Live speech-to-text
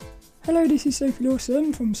Hello, this is Sophie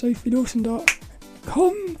Lawson from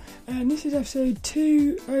sophielawson.com, and this is episode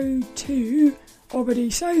 202 of the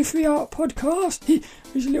Sophie Art Podcast, which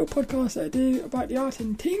is a little podcast that I do about the art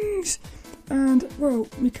and things. And, well,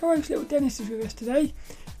 my co-host lilDENNiS is with us today,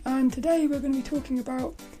 and today we're going to be talking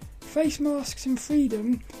about Face Masks and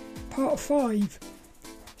Freedom, part 5.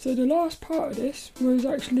 So the last part of this was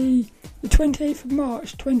actually the 28th of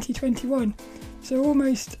March 2021, so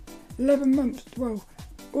almost 11 months, well,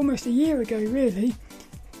 almost a year ago really.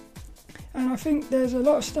 And I think there's a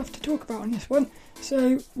lot of stuff to talk about on this one.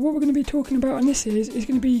 So what we're going to be talking about on this is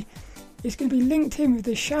going to be linked in with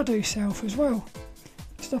the shadow self as well,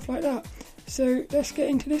 stuff like that. So let's get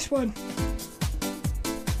into this one.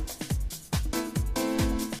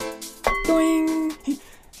 Doing.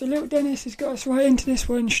 So lilDENNiS has got us right into this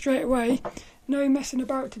one straight away. No messing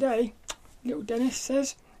about today, lilDENNiS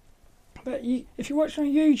says. But if you're watching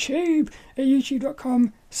on YouTube at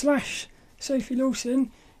youtube.com/Sophie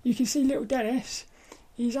Lawson, you can see lilDENNiS.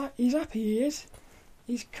 He's happy, he is.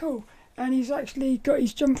 He's cool. And he's actually got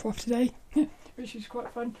his jumper off today, which is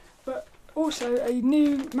quite fun. But also a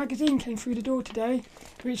new magazine came through the door today,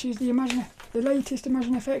 which is the latest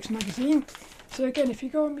Imagine FX magazine. So again, if you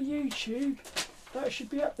go on my YouTube, that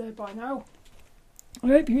should be up there by now. I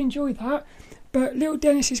hope you enjoyed that. But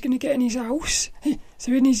lilDENNiS is going to get in his house.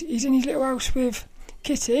 So he's in his little house with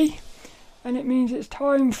Kitty, and it means it's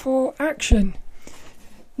time for action.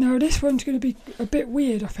 Now this one's going to be a bit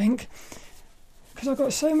weird, I think, because I've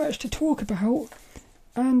got so much to talk about.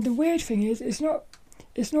 And the weird thing is, it's not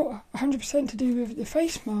 100% to do with the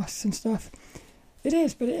face masks and stuff. It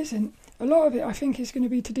is, but it isn't. A lot of it, I think, is going to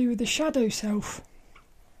be to do with the shadow self,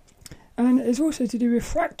 and it's also to do with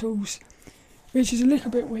fractals, which is a little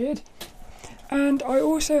bit weird. And I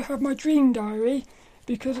also have my dream diary,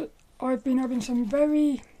 because I've been having some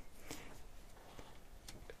very,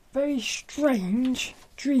 very strange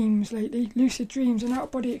dreams lately, lucid dreams and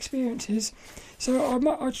out-of-body experiences. So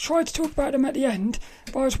I'll try to talk about them at the end,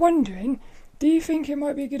 but I was wondering, do you think it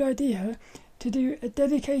might be a good idea to do a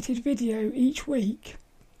dedicated video each week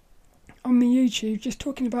on my YouTube just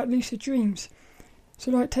talking about lucid dreams?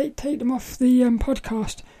 So like take them off the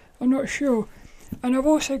podcast, I'm not sure. And I've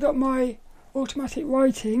also got my automatic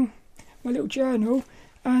writing, my little journal,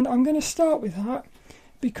 and I'm going to start with that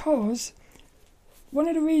because one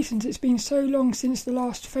of the reasons it's been so long since the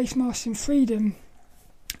last Face Masks and Freedom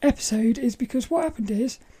episode is because what happened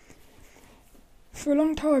is, for a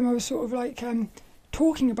long time I was sort of like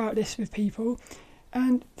talking about this with people,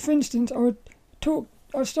 and for instance I'd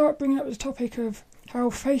start bringing up the topic of how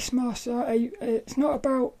face masks are it's not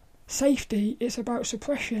about safety, it's about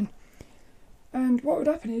suppression. And what would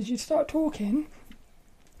happen is you'd start talking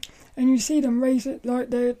and you'd see them raise it, like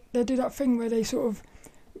they do that thing where they go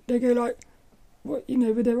like, what, you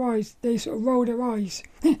know, with their eyes, they sort of roll their eyes.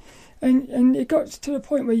 and it got to the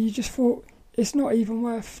point where you just thought it's not even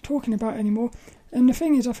worth talking about anymore. And the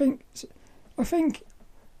thing is, I think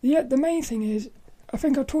the main thing is, I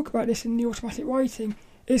think I'll talk about this in the automatic writing,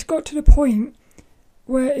 it's got to the point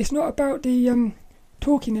where it's not about the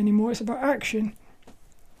talking anymore, it's about action.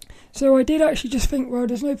 So I did actually just think, well,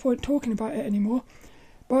 there's no point talking about it anymore.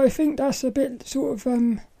 But I think that's a bit sort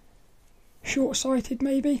of short-sighted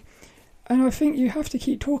maybe. And I think you have to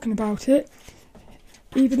keep talking about it,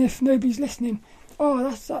 even if nobody's listening. Oh,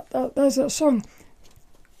 there's that song.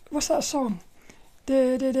 What's that song?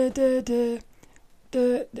 The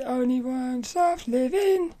only one soft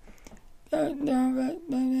living. But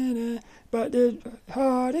the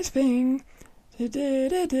hardest thing.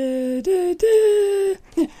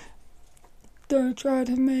 Don't try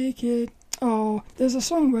to make it. Oh, there's a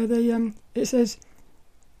song where it says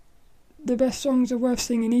the best songs are worth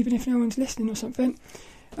singing even if no one's listening or something,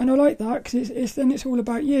 and I like that because it's all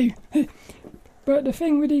about you. But the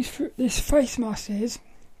thing with this face mask is,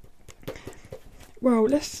 well,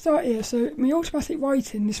 let's start here. So my automatic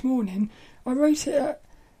writing this morning, I wrote it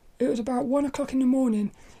was about 1 o'clock in the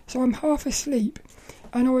morning, so I'm half asleep,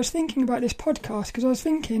 and I was thinking about this podcast because I was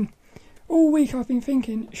thinking, all week I've been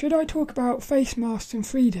thinking, should I talk about face masks and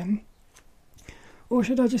freedom, or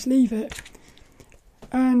should I just leave it?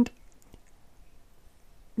 And,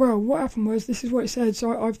 well, what happened was, this is what it said,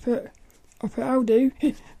 so I put how do,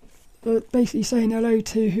 basically saying hello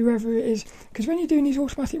to whoever it is, because when you're doing these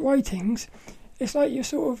automatic writings, it's like you're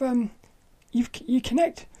sort of, you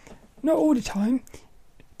connect, not all the time,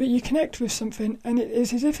 but you connect with something, and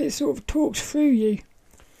it's as if it sort of talks through you.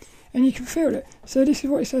 And you can feel it. So this is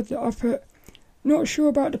what it said that I put. Not sure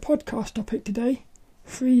about the podcast topic today.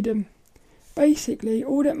 Freedom. Basically,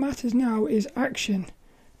 all that matters now is action.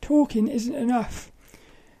 Talking isn't enough.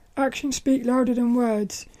 Actions speak louder than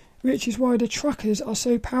words. which is why the truckers are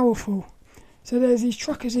so powerful. So there's these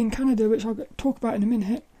truckers in Canada, which I'll talk about in a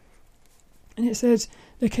minute, and it says,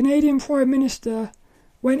 the Canadian Prime Minister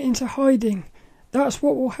went into hiding. That's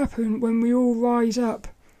what will happen when we all rise up.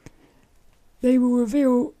 They will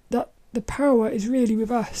reveal that the power is really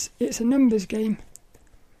with us. It's a numbers game.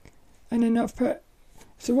 And then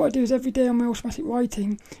so what I do is every day on my automatic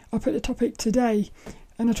writing, I put the topic today,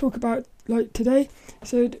 and I talk about like today.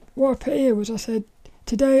 So what I put here was, I said,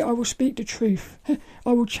 today I will speak the truth.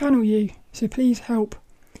 I will channel you, so please help.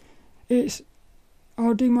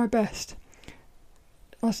 I'll do my best.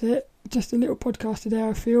 That's it. Just a little podcast today,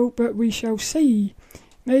 I feel, but we shall see.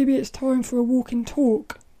 Maybe it's time for a walking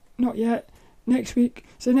talk. Not yet. Next week.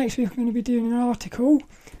 So next week I'm going to be doing an article.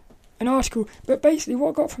 But basically what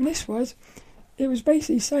I got from this was, it was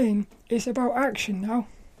basically saying it's about action now.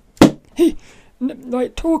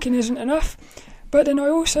 Like, talking isn't enough. But then I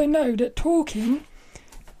also know that talking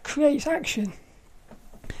creates action.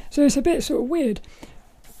 So it's a bit sort of weird.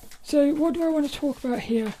 So what do I want to talk about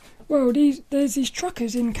here? Well, there's these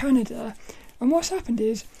truckers in Canada, and what's happened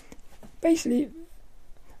is, basically,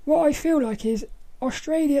 what I feel like is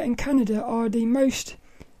Australia and Canada are the most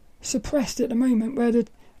suppressed at the moment, where the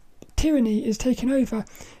tyranny is taking over,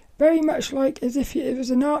 very much like as if it was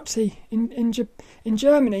a Nazi in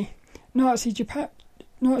Germany, Nazi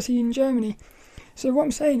in Germany. So what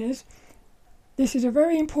I'm saying is, this is a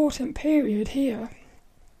very important period here,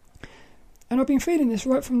 and I've been feeling this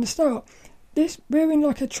right from the start. We're in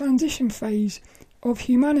like a transition phase of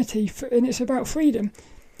humanity, and it's about freedom.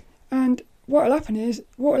 And what'll happen is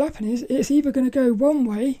it's either going to go one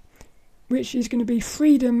way, which is going to be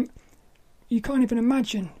freedom you can't even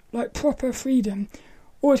imagine, like proper freedom,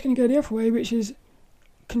 or it's going to go the other way, which is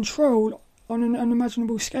control on an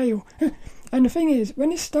unimaginable scale. And the thing is,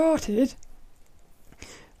 when it started,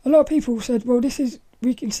 a lot of people said, well,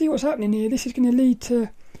 we can see what's happening here, this is going to lead to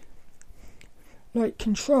like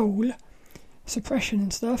control, suppression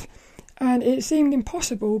and stuff, and it seemed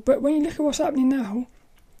impossible. But when you look at what's happening now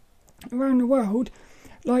around the world,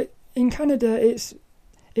 like in Canada, it's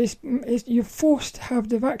you're forced to have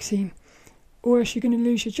the vaccine, or else you're going to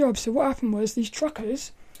lose your job. So what happened was, these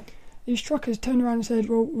truckers turned around and said,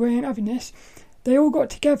 well, we ain't having this. They all got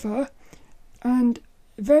together, and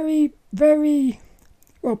very, very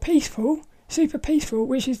peaceful, super peaceful,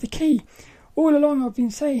 which is the key. All along I've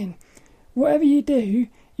been saying, whatever you do,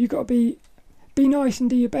 you've got to be nice and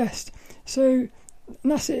do your best. So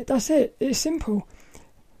that's it. It's simple.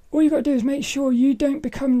 All you've got to do is make sure you don't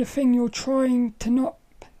become the thing you're trying to not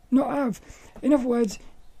have. In other words,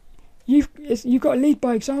 you've got to lead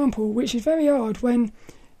by example, which is very hard when,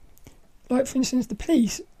 like for instance, the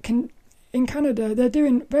police in Canada, they're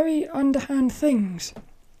doing very underhand things.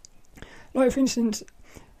 Like for instance,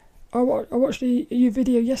 I watched a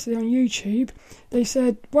video yesterday on YouTube. They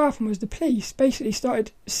said what happened was the police basically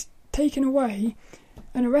started taking away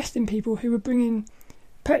and arresting people who were bringing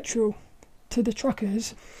petrol to the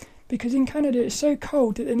truckers, because in Canada it's so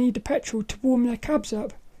cold that they need the petrol to warm their cabs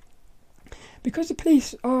up. Because the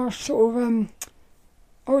police are sort of,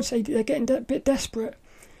 I would say they're getting a bit desperate,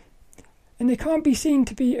 and they can't be seen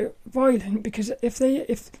to be violent, because if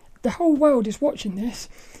the whole world is watching this,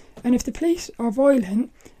 and if the police are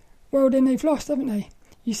violent, well then they've lost, haven't they?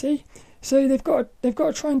 You see, so they've got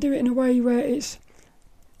to try and do it in a way where it's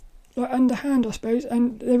like underhand, I suppose.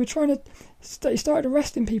 And they were trying to started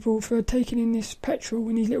arresting people for taking in this petrol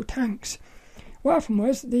in these little tanks. What happened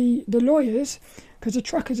was the lawyers, because the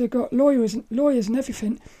truckers have got lawyers and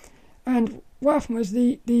everything, and what happened was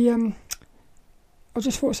I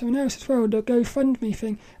just thought something else as well, the GoFundMe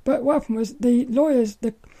thing. But what happened was the lawyers,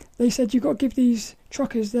 they said you've got to give these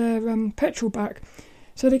truckers their petrol back.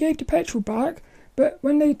 So they gave the petrol back, but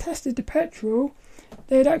when they tested the petrol,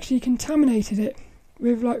 they had actually contaminated it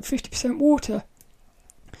with like 50% water.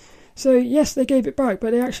 So yes, they gave it back,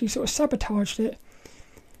 but they actually sort of sabotaged it.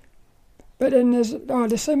 But then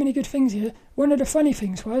there's so many good things here. One of the funny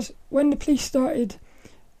things was, when the police started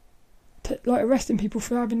arresting people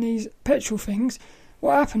for having these petrol things,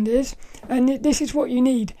 what happened is, and this is what you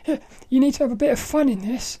need, you need to have a bit of fun in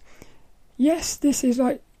this. Yes, this is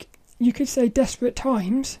like, you could say desperate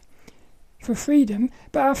times for freedom,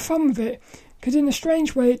 but have fun with it, because in a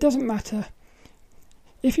strange way it doesn't matter.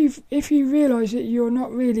 If you realise that you're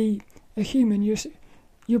not really a human,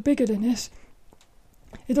 you're bigger than this,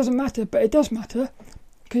 it doesn't matter. But it does matter,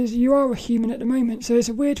 because you are a human at the moment, so it's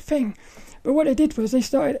a weird thing. But what they did was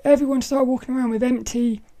everyone started walking around with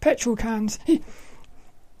empty petrol cans. And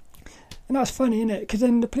that's funny, isn't it? Because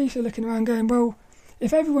then the police are looking around going, well,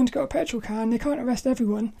 if everyone's got a petrol can, they can't arrest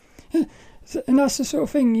everyone. And that's the sort of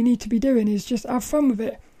thing you need to be doing, is just have fun with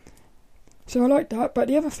it. So I like that. But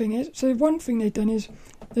the other thing is, so one thing they've done is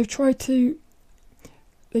they tried to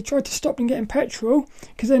stop them getting petrol,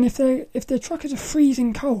 because then if their truckers are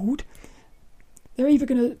freezing cold, they'd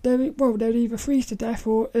either freeze to death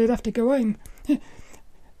or they'd have to go home.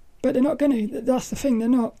 But they're not going to. That's the thing, they're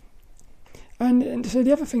not. And so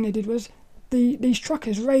the other thing they did was these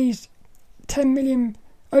truckers raised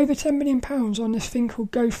over £10 million on this thing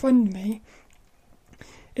called GoFundMe.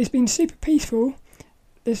 It's been super peaceful,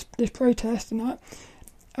 this protest and that.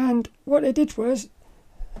 And what they did was,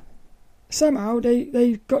 somehow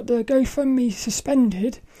they got the GoFundMe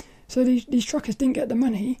suspended, so these truckers didn't get the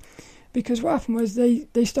money, because what happened was they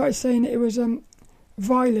started saying that it was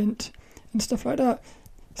violent and stuff like that.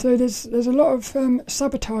 So there's a lot of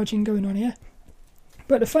sabotaging going on here.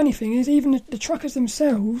 But the funny thing is, even the truckers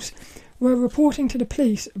themselves were reporting to the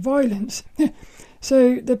police violence.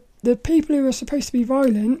 So the people who were supposed to be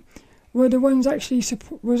violent were the ones actually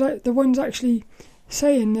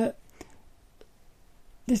saying that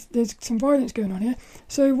there's some violence going on here.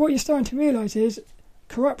 So what you're starting to realise is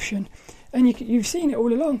corruption, and you've seen it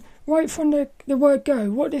all along, right from the word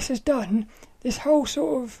go. What this has done, this whole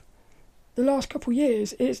sort of the last couple of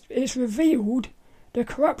years, it's revealed the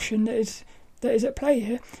corruption that is at play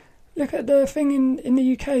here. Look at the thing in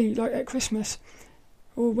the UK, like at Christmas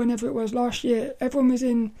or whenever it was last year. Everyone was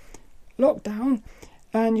in lockdown,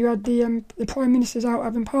 and you had the Prime Ministers out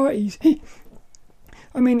having parties.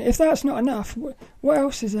 I mean, if that's not enough, what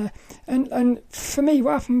else is there? And for me,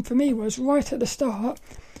 what happened for me was, right at the start,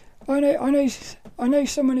 I know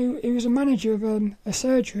someone who was a manager of a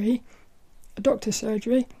surgery, a doctor's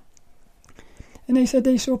surgery, and they said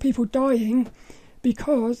they saw people dying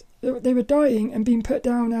because they were dying and being put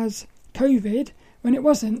down as COVID when it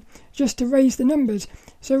wasn't, just to raise the numbers.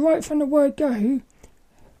 So right from the word go,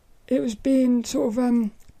 it was being sort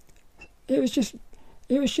of it was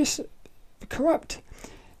just corrupt.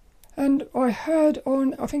 And I heard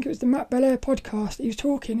on, I think it was the Matt Belair podcast, he was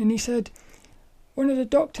talking, and he said, one of the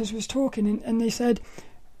doctors was talking, and they said,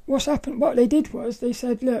 what's happened, what they did was, they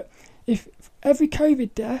said, look, if every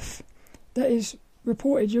COVID death that is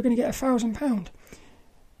reported, you're going to get £1,000.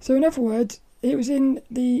 So in other words, it was in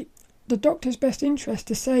the doctor's best interest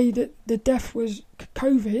to say that the death was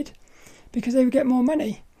COVID, because they would get more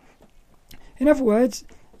money. In other words,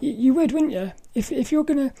 you would, wouldn't you? If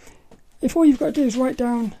all you've got to do is write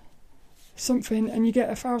down something and you get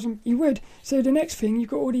 1,000, you would. So the next thing, you've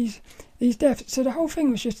got all these deaths. So the whole thing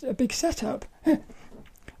was just a big setup,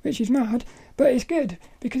 which is mad, but it's good,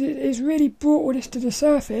 because it's really brought all this to the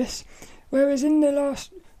surface. Whereas in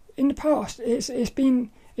the past, it's been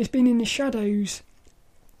in the shadows.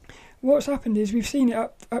 What's happened is we've seen it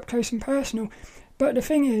up close and personal. But the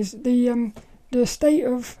thing is, the state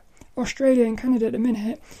of Australia and Canada at the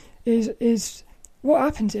minute is what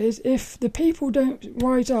happens is, if the people don't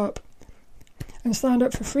rise up and stand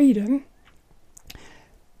up for freedom,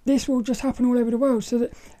 this will just happen all over the world. So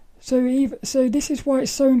this is why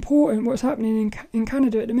it's so important what's happening in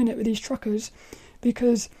Canada at the minute with these truckers,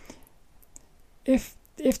 because if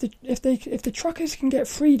the truckers can get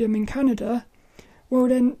freedom in Canada, well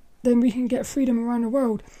then we can get freedom around the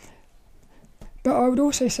world. But I would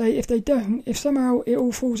also say, if they don't, if somehow it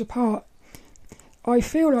all falls apart, I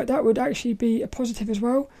feel like that would actually be a positive as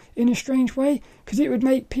well, in a strange way, because it would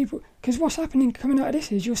make people, because what's happening coming out of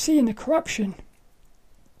this is, you're seeing the corruption.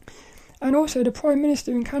 And also the Prime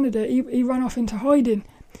Minister in Canada, he ran off into hiding.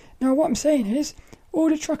 Now what I'm saying is, all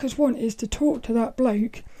the truckers want is to talk to that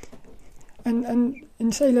bloke and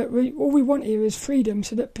say, look, all we want here is freedom,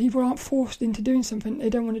 so that people aren't forced into doing something they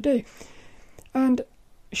don't want to do. And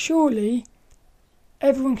surely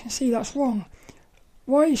everyone can see that's wrong.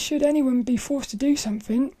 Why should anyone be forced to do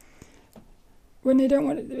something when they don't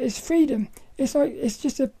want it? It's freedom. It's like, it's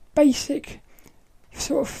just a basic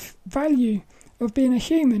sort of value of being a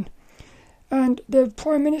human. And the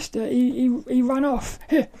Prime Minister, he ran off.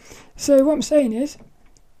 So what I'm saying is,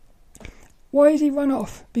 why has he run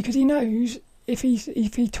off? Because he knows if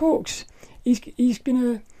he talks, he's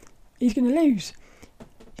gonna lose.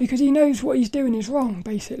 Because he knows what he's doing is wrong,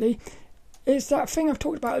 basically. It's that thing I've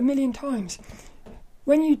talked about a million times.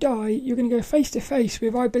 When you die, you're going to go face to face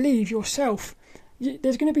with, I believe, yourself.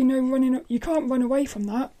 There's going to be no running. You can't run away from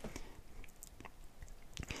that.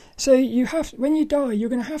 So when you die, you're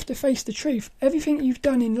going to have to face the truth. Everything you've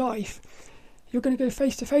done in life, you're going to go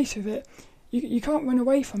face to face with it. You can't run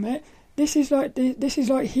away from it. This is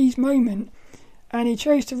like his moment, and he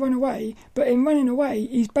chose to run away. But in running away,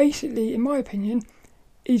 he's basically, in my opinion,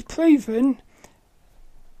 he's proven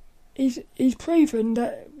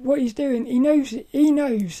that what he's doing, he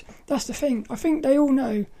knows. That's the thing. I think they all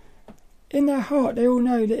know. in their heart they all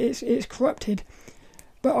know that it's corrupted.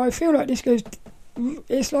 But I feel like this goes,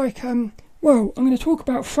 it's like, well, I'm going to talk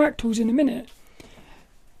about fractals in a minute.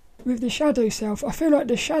 With the shadow self, I feel like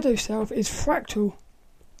the shadow self is fractal.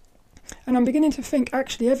 And I'm beginning to think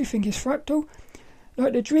actually everything is fractal.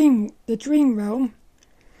 Like the dream realm,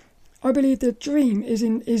 I believe the dream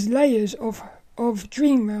is layers of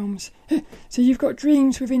dream realms. So you've got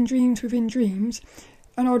dreams within dreams within dreams.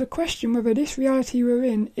 And I would question whether this reality we're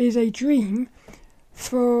in is a dream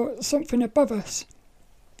for something above us,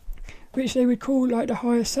 which they would call like the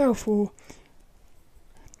higher self, or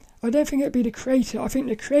I don't think it'd be the creator. I think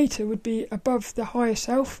the creator would be above the higher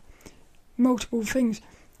self, multiple things.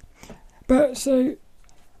 But so,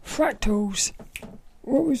 fractals,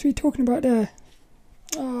 what was we talking about there?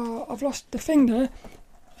 I've lost the thing there.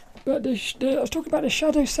 But I was talking about the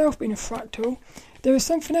shadow self being a fractal. There was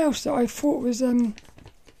something else that I thought was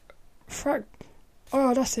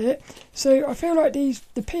that's it. So I feel like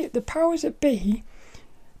the powers that be,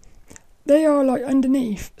 they are like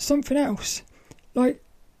underneath something else, like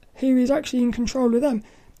who is actually in control of them.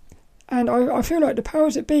 And I feel like the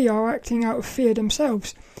powers that be are acting out of fear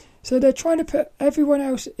themselves. So they're trying to put everyone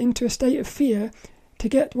else into a state of fear to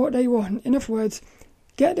get what they want. In other words,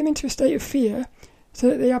 get them into a state of fear so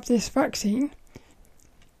that they have this vaccine.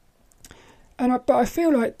 But I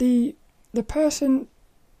feel like the person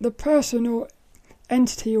or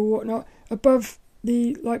entity or whatnot above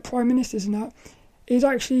the like prime ministers and that is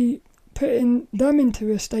actually putting them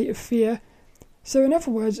into a state of fear. So in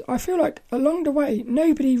other words, I feel like along the way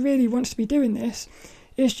nobody really wants to be doing this.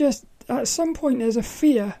 It's just at some point there's a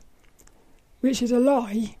fear, which is a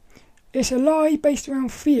lie. It's a lie based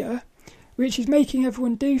around fear, which is making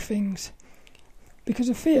everyone do things because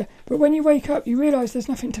of fear. But when you wake up, you realise there's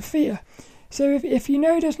nothing to fear. So if you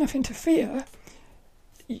know there's nothing to fear,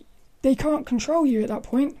 they can't control you at that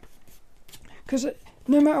point. Because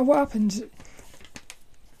no matter what happens,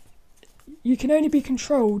 you can only be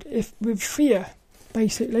controlled with fear,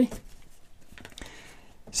 basically.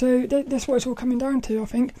 So that's what it's all coming down to, I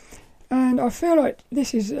think. And I feel like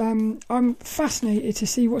this is, I'm fascinated to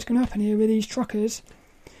see what's going to happen here with these truckers.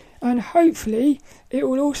 And hopefully it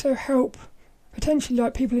will also help potentially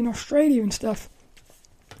like people in Australia and stuff.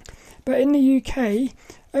 But in the UK,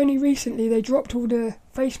 only recently they dropped all the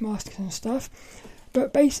face masks and stuff.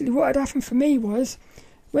 But basically what had happened for me was,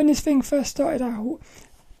 when this thing first started out,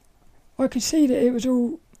 I could see that it was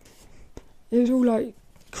all like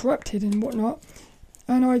corrupted and whatnot.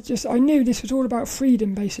 And I knew this was all about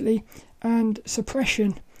freedom, basically, and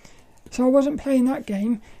suppression. So I wasn't playing that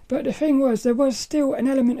game. But the thing was, there was still an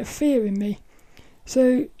element of fear in me.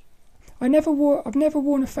 So I've never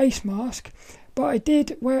worn a face mask, but I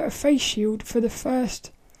did wear a face shield for the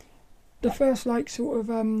first like sort of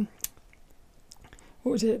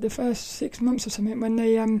the first 6 months or something, when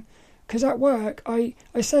they because at work I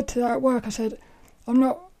said to that at work, I said, I'm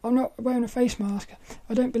not wearing a face mask,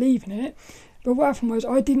 I don't believe in it. But what happened was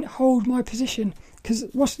I didn't hold my position, because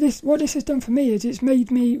what this has done for me is it's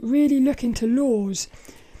made me really look into laws.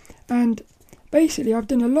 And basically I've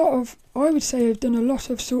done a lot of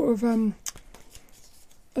sort of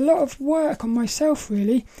a lot of work on myself,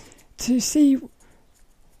 really, to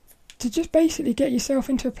just basically get yourself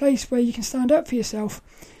into a place where you can stand up for yourself.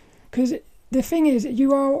 Because the thing is,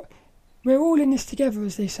 we're all in this together,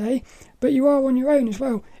 as they say, but you are on your own as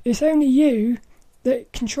well. It's only you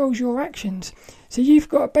that controls your actions. So you've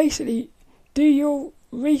got to basically do your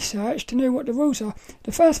research to know what the rules are.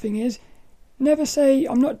 The first thing is, never say,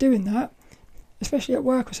 I'm not doing that, especially at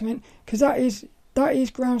work or something, because that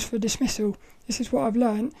is grounds for dismissal. This is what I've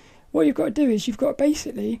learned. What you've got to do is you've got to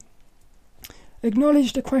basically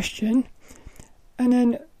acknowledge the question and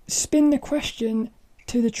then spin the question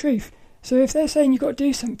to the truth. So if they're saying you've got to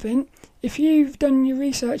do something, if you've done your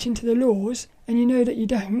research into the laws and you know that you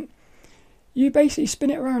don't, you basically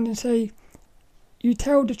spin it around and say, you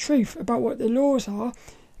tell the truth about what the laws are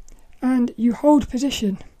and you hold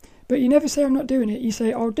position. But you never say I'm not doing it. You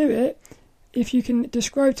say I'll do it if you can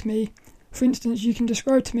describe to me, for instance, you can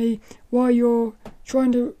describe to me why you're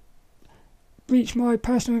trying to breach my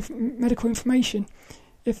personal medical information.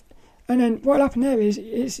 And then what will happen there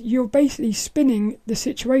is you're basically spinning the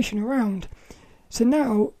situation around. So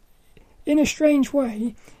now, in a strange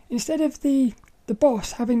way, instead of the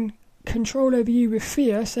boss having control over you with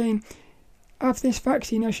fear, saying, have this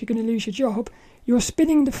vaccine, else you're going to lose your job, you're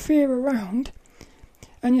spinning the fear around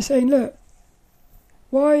and you're saying, look,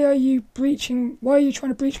 why are you trying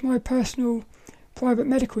to breach my personal private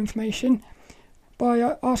medical information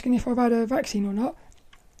by asking if I've had a vaccine or not?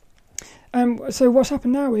 So what's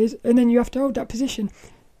happened now is, and then you have to hold that position.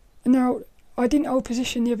 And now, I didn't hold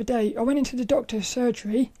position the other day. I went into the doctor's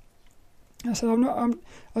surgery. I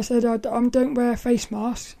said I don't wear face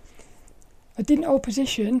masks. I didn't hold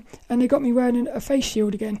position, and they got me wearing a face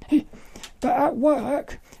shield again. But at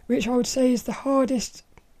work, which I would say is the hardest,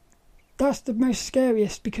 that's the most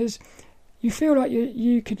scariest, because you feel like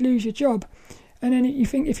you could lose your job. And then you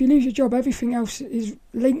think if you lose your job, everything else is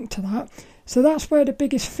linked to that. So that's where the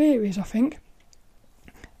biggest fear is, I think.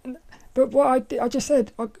 But what I just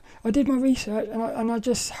said, I did my research, and I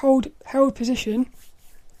just held position.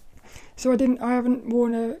 So I haven't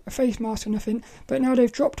worn a face mask or nothing. But now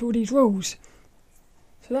they've dropped all these rules.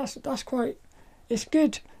 So that's quite, it's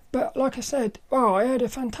good. But like I said, I heard a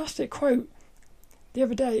fantastic quote the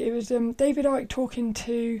other day. It was David Icke talking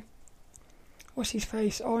to, what's his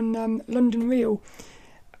face, on London Real.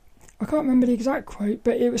 I can't remember the exact quote,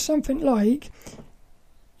 but it was something like,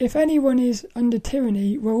 if anyone is under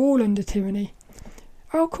tyranny, we're all under tyranny.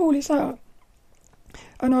 How cool is that?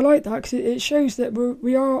 And I like that because it shows that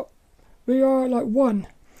we are like one.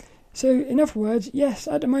 So in other words, yes,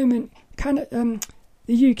 at the moment,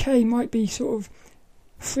 the UK might be sort of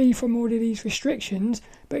free from all of these restrictions,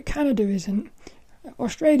 but Canada isn't.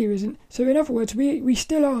 Australia isn't. So in other words, we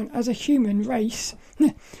still aren't, as a human race,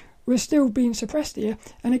 we're still being suppressed here.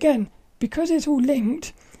 And again, because it's all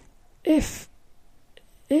linked, if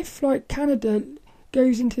like Canada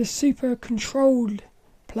goes into this super controlled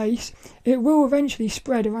place, it will eventually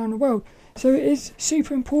spread around the world. So it is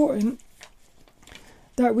super important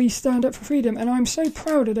that we stand up for freedom. And I'm so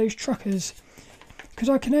proud of those truckers, because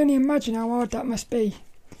I can only imagine how hard that must be.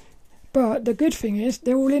 But the good thing is,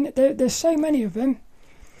 they're all in it. There's so many of them.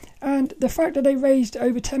 And the fact that they raised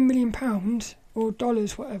over £10 million, or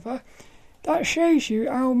dollars, whatever, that shows you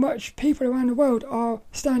how much people around the world are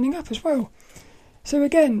standing up as well. So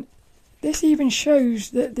again, this even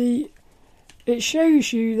shows that it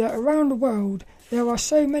shows you that around the world there are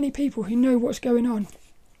so many people who know what's going on.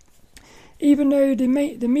 Even though the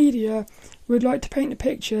media would like to paint the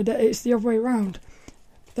picture that it's the other way around,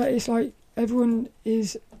 that it's like everyone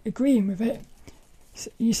is agreeing with it.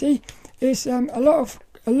 You see, it's a lot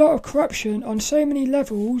of corruption on so many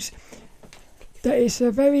levels that it's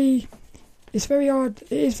very hard.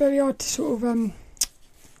 It is very hard to sort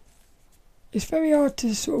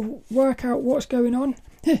of work out what's going on.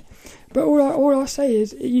 But all I say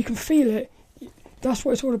is you can feel it. That's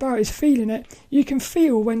what it's all about, is feeling it. You can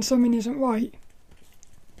feel when something isn't right.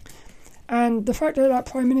 And the fact that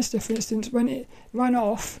Prime Minister, for instance, when it ran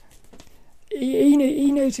off,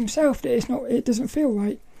 he knows himself that it doesn't feel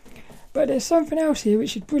right. But there's something else here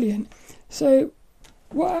which is brilliant. So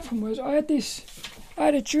what happened was I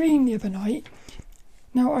had a dream the other night.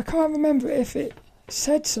 Now I can't remember if it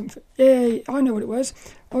said something. Yeah, I know what it was.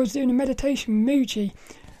 I was doing a meditation with Muji.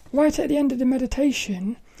 Right at the end of the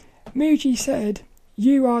meditation, Muji said,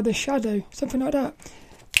 "You are the shadow," something like that.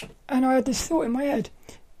 And I had this thought in my head.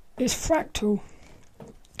 It's fractal.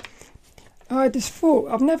 I had this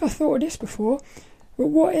thought. I've never thought of this before. But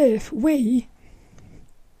what if we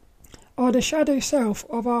are the shadow self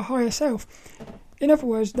of our higher self? In other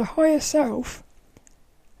words, the higher self,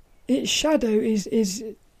 its shadow is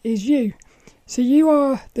you. So you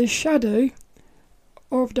are the shadow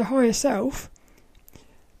of the higher self,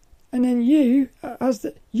 and then you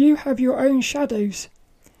have your own shadows,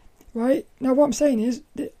 right? Now what I'm saying is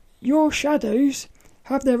that your shadows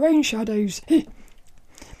have their own shadows.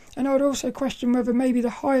 And I would also question whether maybe the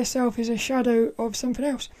higher self is a shadow of something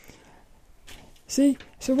else. See,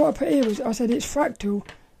 so what I put here was, I said it's fractal.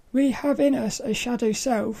 We have in us a shadow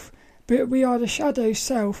self, but we are the shadow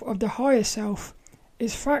self of the higher self.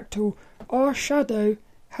 It's fractal. Our shadow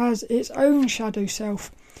has its own shadow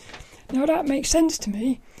self. Now that makes sense to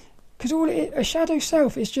me, because a shadow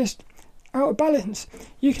self is just out of balance.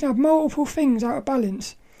 You can have multiple things out of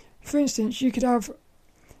balance. For instance, you could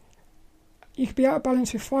be out of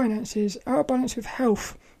balance with finances, out of balance with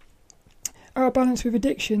health, out of balance with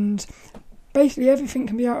addictions. Basically everything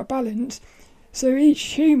can be out of balance. So each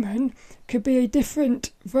human could be a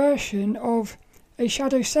different version of a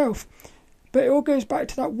shadow self. But it all goes back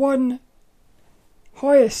to that one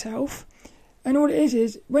higher self. And all it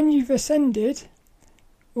is when you've ascended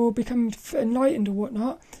or become enlightened or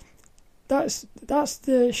whatnot, that's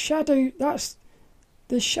the shadow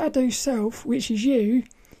self, which is you,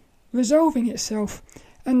 resolving itself.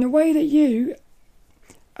 And the way that you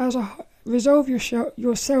resolve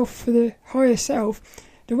yourself for the higher self,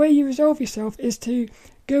 the way you resolve yourself is to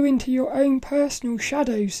go into your own personal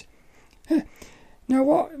shadows. Now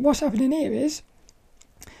what's happening here is,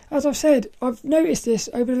 as I've said, I've noticed this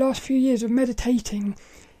over the last few years of meditating.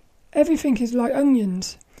 Everything is like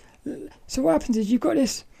onions. So what happens is you've got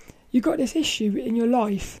you've got this issue in your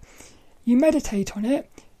life, you meditate on it,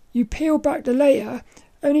 you peel back the layer,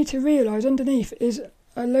 only to realise underneath is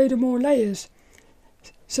a load of more layers.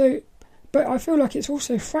 So, but I feel like it's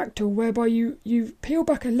also fractal, whereby you peel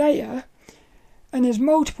back a layer and there's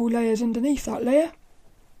multiple layers underneath that layer.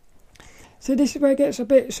 So this is where it gets a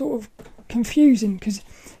bit sort of confusing, because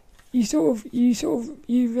you sort of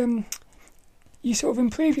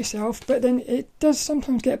improve yourself, but then it does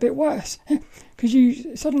sometimes get a bit worse because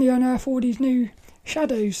you suddenly unearth all these new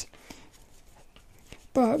shadows.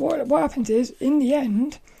 But what happens is, in the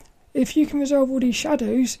end, if you can resolve all these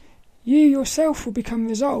shadows, you yourself will become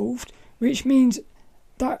resolved, which means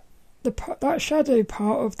that that shadow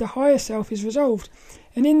part of the higher self is resolved.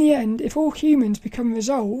 And in the end, if all humans become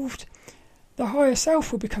resolved, the higher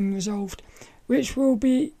self will become resolved, which will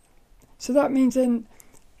be... So that means then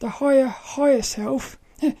the higher self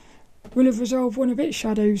will have resolved one of its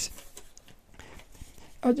shadows.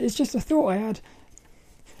 It's just a thought I had.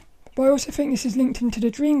 But I also think this is linked into the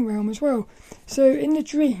dream realm as well. So in the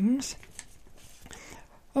dreams,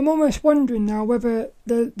 I'm almost wondering now whether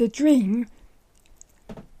the dream,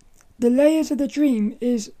 the layers of the dream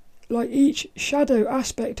is like each shadow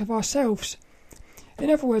aspect of ourselves. In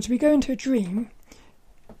other words, we go into a dream,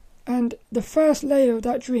 and the first layer of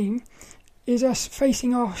that dream is us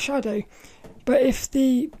facing our shadow. But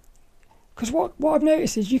because what I've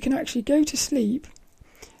noticed is you can actually go to sleep,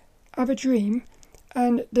 have a dream,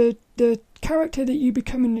 and the character that you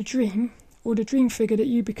become in the dream, or the dream figure that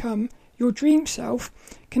you become, your dream self,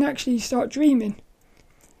 can actually start dreaming.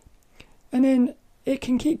 And then it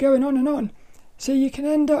can keep going on and on. So you can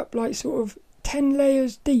end up like sort of 10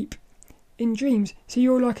 layers deep in dreams. So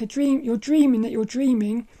you're like you're dreaming that you're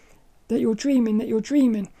dreaming, that you're dreaming, that you're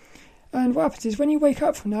dreaming. And what happens is when you wake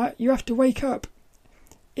up from that, you have to wake up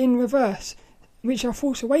in reverse, which are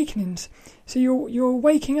false awakenings. So you're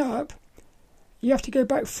waking up, you have to go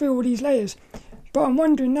back through all these layers. But I'm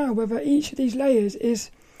wondering now whether each of these layers is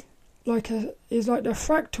like the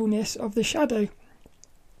fractalness of the shadow.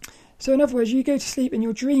 So in other words, you go to sleep and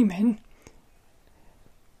you're dreaming,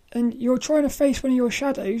 and you're trying to face one of your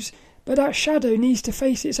shadows, but that shadow needs to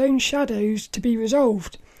face its own shadows to be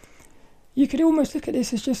resolved. You could almost look at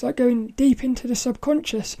this as just like going deep into the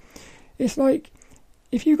subconscious. It's like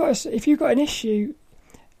if you've got an issue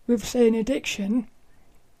with, say, an addiction,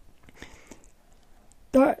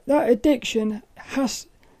 that addiction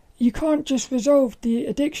you can't just resolve the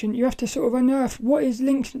addiction. You have to sort of unearth what is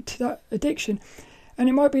linked to that addiction, and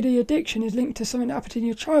it might be the addiction is linked to something that happened in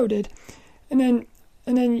your childhood, and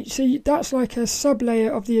then see that's like a sub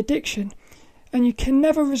layer of the addiction, and you can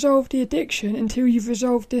never resolve the addiction until you've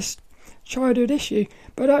resolved this childhood issue.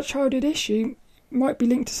 But that childhood issue might be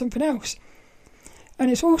linked to something else,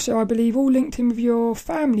 and it's also, I believe, all linked in with your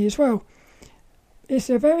family as well. It's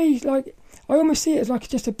a very, like, I almost see it as like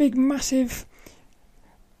just a big massive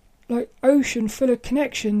like ocean full of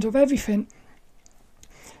connections of everything,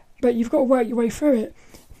 but you've got to work your way through it.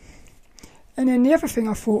 And then the other thing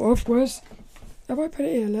I thought of was, have I put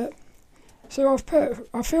it here, look? So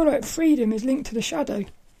I feel like freedom is linked to the shadow,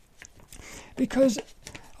 because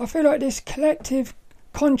I feel like this collective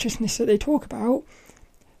consciousness that they talk about,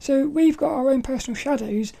 so we've got our own personal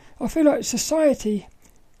shadows. I feel like society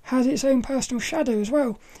has its own personal shadow as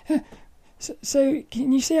well. So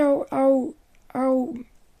can you see how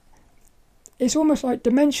it's almost like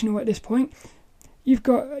dimensional at this point? You've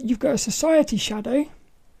got a society shadow,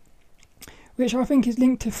 which I think is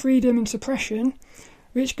linked to freedom and suppression,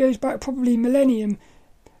 which goes back probably millennium,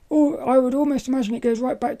 or I would almost imagine it goes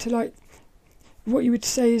right back to like what you would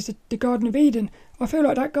say is the Garden of Eden. I feel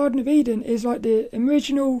like that Garden of Eden is like the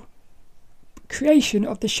original creation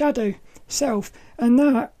of the shadow self, and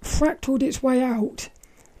that fractaled its way out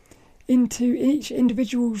into each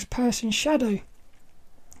individual's person's shadow.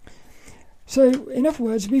 So in other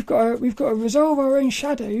words, we've got to resolve our own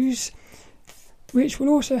shadows, which will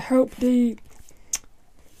also help the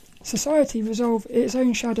society resolve its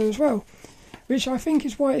own shadow as well, which I think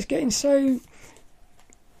is why it's getting so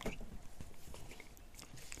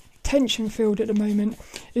tension filled at the moment,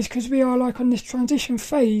 is because we are like on this transition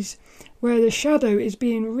phase where the shadow is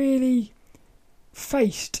being really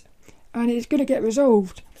faced and it's going to get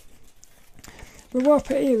resolved. But what I've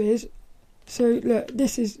put here is, so look,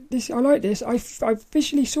 this I like this. I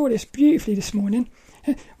visually saw this beautifully this morning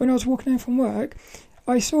when I was walking home from work.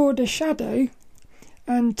 I saw the shadow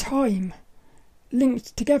and time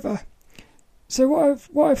linked together. So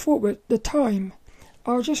what I thought was the time.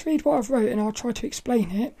 I'll just read what I've wrote and I'll try to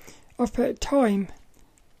explain it. I've put time.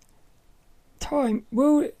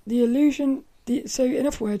 Will the illusion... So in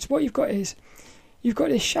other words, what you've got is, you've got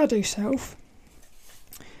this shadow self,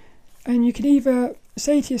 and you can either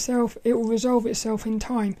say to yourself it will resolve itself in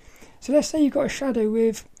time. So let's say you've got a shadow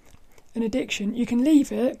with an addiction. You can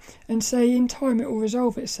leave it and say in time it will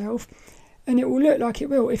resolve itself, and it will look like it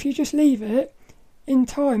will. If you just leave it, in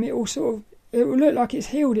time it will look like it's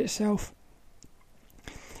healed itself.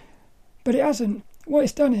 But it hasn't. What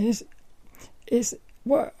it's done is the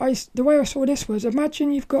way I saw this was,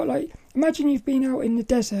 imagine you've been out in the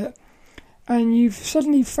desert and you've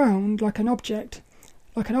suddenly found like an object,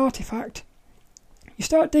 like an artifact. You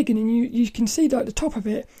start digging and you can see like the top of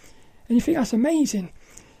it, and you think that's amazing.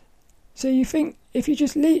 So you think if you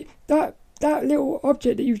just leave that little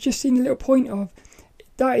object that you've just seen the little point of,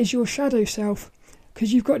 that is your shadow self,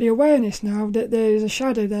 because you've got the awareness now that there is a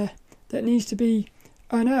shadow there that needs to be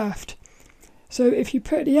unearthed. So if you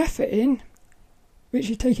put the effort in, which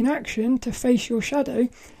is taking action to face your shadow,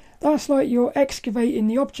 that's like you're excavating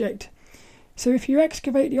the object. So if you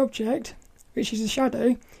excavate the object, which is the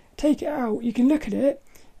shadow, take it out, you can look at it,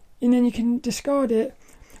 and then you can discard it,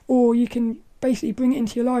 or you can basically bring it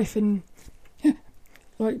into your life and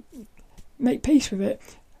like make peace with it.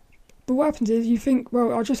 But what happens is you think,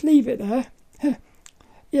 well, I'll just leave it there.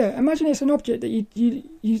 Yeah, imagine it's an object that you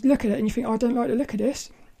look at it and you think, I don't like the look of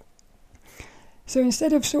this. So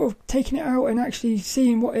instead of sort of taking it out and actually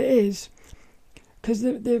seeing what it is, because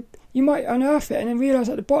you might unearth it and then realise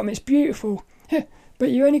at the bottom it's beautiful,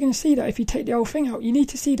 but you're only going to see that if you take the whole thing out. You need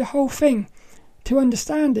to see the whole thing to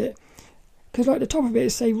understand it, because like the top of it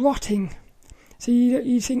is, say, rotting. So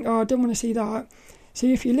you think, oh, I don't want to see that. So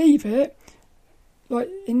if you leave it, like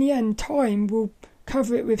in the end, time will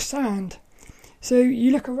cover it with sand. So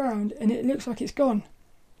you look around and it looks like it's gone.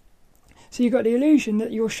 So you've got the illusion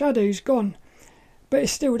that your shadow's gone, but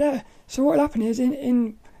it's still there. So what will happen is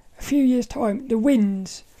in a few years' time, the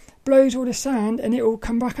winds blows all the sand and it will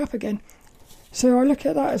come back up again. So I look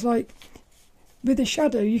at that as like, with the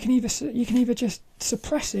shadow, you can either just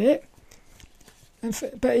suppress it,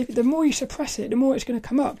 but the more you suppress it, the more it's going to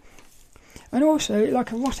come up. And also,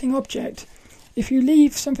 like a rotting object, if you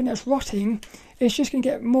leave something that's rotting, it's just going to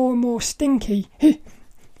get more and more stinky.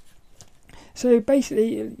 So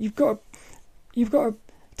basically, you've got to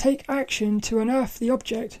take action to unearth the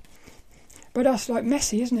object. But that's like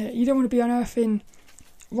messy, isn't it? You don't want to be unearthing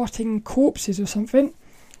rotting corpses or something.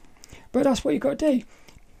 But that's what you've got to do.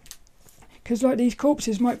 Because like these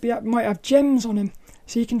corpses might have gems on them,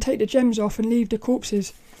 so you can take the gems off and leave the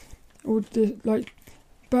corpses, or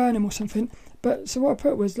burn them or something. But so what I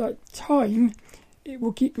put was like time. It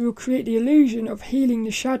will create the illusion of healing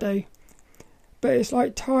the shadow, but it's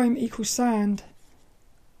like time equals sand.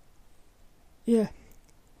 Yeah.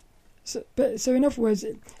 So in other words,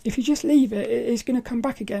 if you just leave it, it's going to come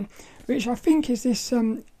back again, which I think is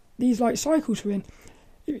these like cycles we're in.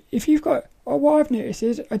 If you've got, what I've noticed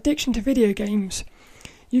is addiction to video games.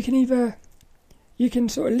 You can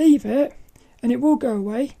sort of leave it and it will go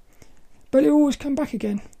away, but it will always come back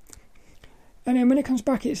again. And then when it comes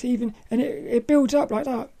back, it's even, and it builds up like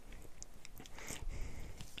that.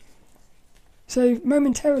 So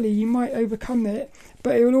momentarily you might overcome it,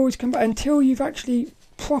 but it will always come back until you've actually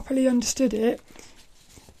properly understood it,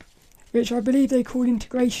 which I believe they call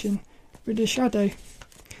integration with the shadow.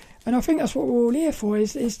 And I think that's what we're all here for,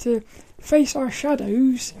 is to face our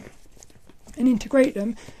shadows and integrate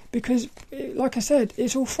them, because, like I said,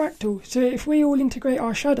 it's all fractal. So if we all integrate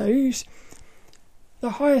our shadows,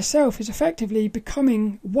 the higher self is effectively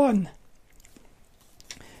becoming one.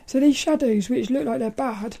 So these shadows, which look like they're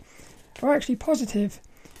bad, are actually positive.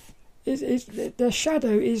 The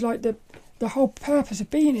shadow is like the whole purpose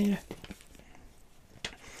of being here.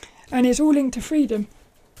 And it's all linked to freedom,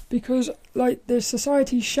 because like the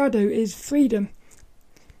society's shadow is freedom.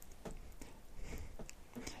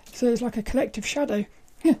 So it's like a collective shadow.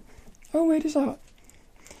 Yeah. Oh, where is that?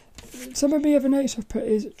 Some of the other notes I've put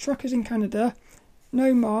is truckers in Canada,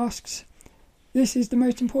 no masks. This is the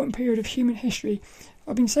most important period of human history.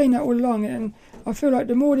 I've been saying that all along, and I feel like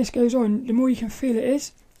the more this goes on, the more you can feel it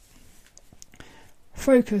is.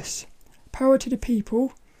 Focus. Power to the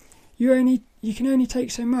people. You can only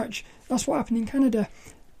take so much. That's what happened in Canada.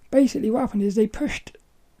 Basically what happened is they pushed,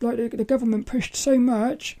 like the government pushed so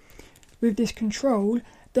much with this control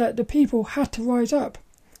that the people had to rise up.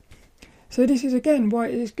 So this is again why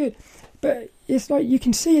it is good. But it's like you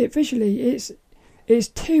can see it visually. It's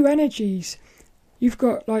two energies. You've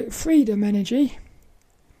got like freedom energy,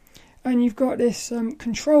 and you've got this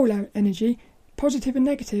control energy, positive and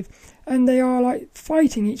negative, and they are like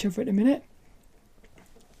fighting each other at the minute.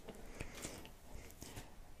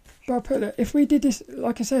 But I put that if we did this,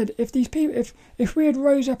 like I said, if these people, if we had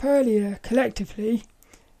rose up earlier collectively,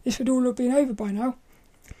 this would all have been over by now.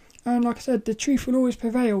 And like I said, the truth will always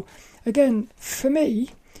prevail. Again, for me,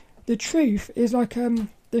 the truth is like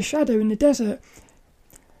the shadow in the desert.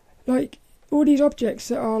 Like all these objects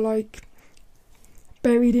that are like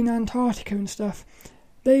buried in Antarctica and stuff,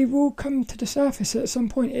 they will come to the surface at some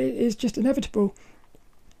point. It is just inevitable.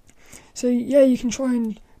 So yeah, you can try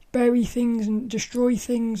and bury things and destroy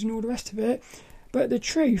things and all the rest of it, but the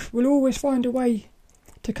truth will always find a way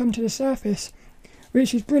to come to the surface,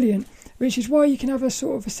 which is brilliant, which is why you can have a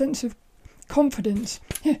sort of a sense of confidence.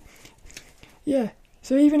 Yeah.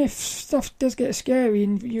 So even if stuff does get scary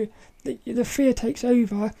and the fear takes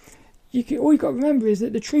over, all you've got to remember is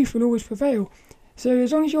that the truth will always prevail. So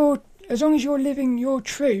as long as you're living your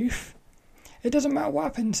truth, it doesn't matter what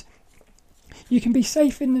happens. You can be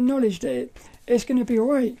safe in the knowledge that it's going to be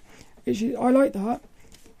alright. I like that.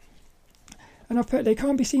 And I put, they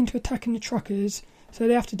can't be seen to attacking the truckers, so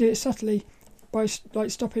they have to do it subtly by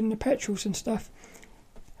like stopping the petrols and stuff.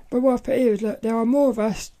 But what I've put here is, look, there are more of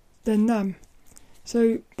us than them.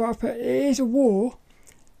 So, but I've put, it is a war,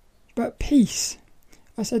 but peace.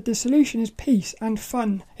 I said the solution is peace and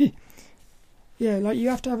fun. Yeah, like you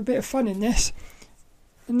have to have a bit of fun in this.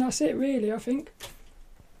 And that's it really, I think.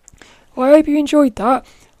 I hope you enjoyed that.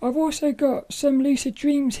 I've also got some lucid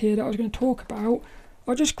dreams here that I was going to talk about.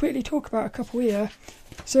 I'll just quickly talk about a couple here.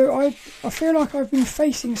 So I feel like I've been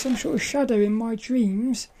facing some sort of shadow in my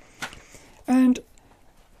dreams. And,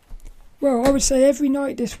 well, I would say every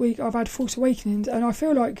night this week I've had false awakenings. And I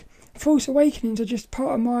feel like false awakenings are just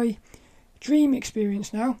part of my dream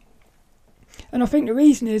experience now. And I think the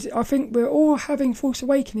reason is, I think we're all having false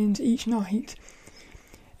awakenings each night.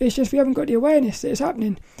 It's just we haven't got the awareness that it's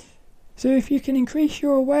happening. So if you can increase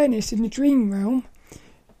your awareness in the dream realm,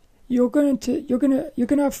 you're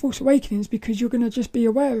gonna have false awakenings because you're gonna just be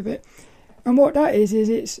aware of it. And what that is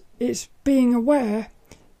it's being aware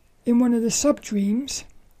in one of the sub dreams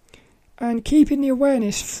and keeping the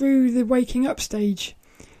awareness through the waking up stage,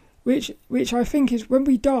 which I think is when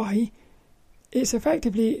we die. It's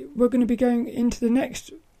effectively, we're going to be going into the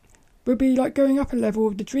next, we'll be like going up a level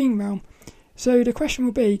of the dream realm. So the question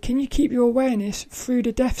will be, can you keep your awareness through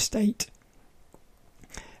the death state?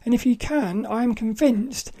 And if you can, I am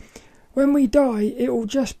convinced, when we die, it will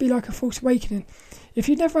just be like a false awakening. If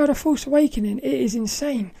you've never had a false awakening, it is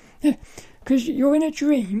insane. Because you're in a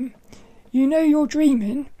dream, you know you're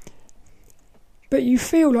dreaming, but you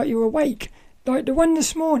feel like you're awake. Like the one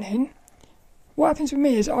this morning, what happens with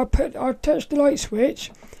me is I touch the light switch.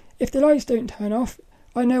 If the lights don't turn off,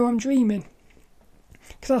 I know I'm dreaming,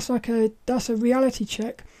 because that's a reality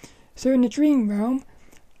check. So in the dream realm,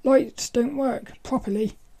 lights don't work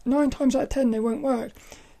properly. 9 times out of 10 they won't work.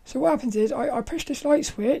 So what happens is I push this light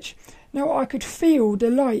switch. Now I could feel the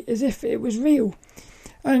light as if it was real,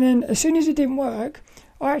 and then as soon as it didn't work,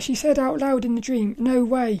 I actually said out loud in the dream, "No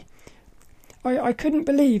way." I couldn't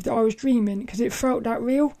believe that I was dreaming because it felt that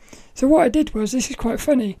real. So what I did was, this is quite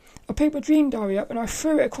funny, I picked my dream diary up and I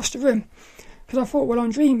threw it across the room because I thought, well,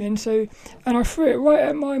 I'm dreaming, and I threw it right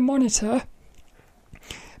at my monitor,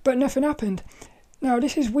 but nothing happened. Now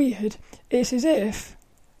this is weird. It's as if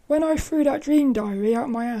when I threw that dream diary out of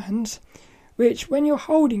my hands, which when you're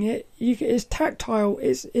holding it, it's tactile,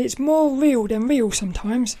 it's more real than real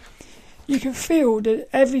sometimes. You can feel that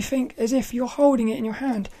everything as if you're holding it in your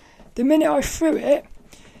hand. The minute I threw it,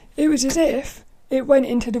 it was as if it went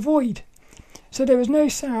into the void. So there was no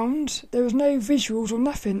sounds, there was no visuals or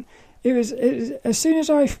nothing. It was as soon as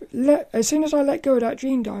I let go of that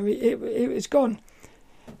dream diary, it was gone.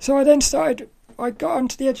 So I got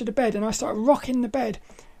onto the edge of the bed and I started rocking the bed,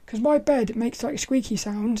 because my bed makes like squeaky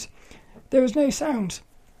sounds. There was no sounds,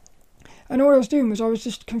 and all I was doing was I was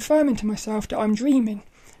just confirming to myself that I'm dreaming,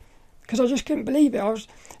 because I just couldn't believe it.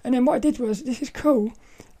 And then what I did was, this is cool.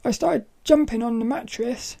 I started jumping on the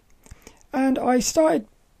mattress, and I started,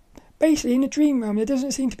 basically in the dream realm, there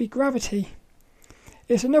doesn't seem to be gravity.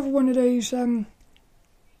 It's another one of those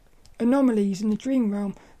anomalies in the dream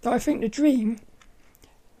realm that I think the dream,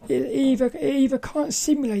 it either can't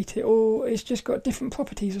simulate it or it's just got different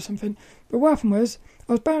properties or something. But what happened was,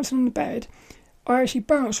 I was bouncing on the bed, I actually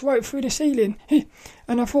bounced right through the ceiling,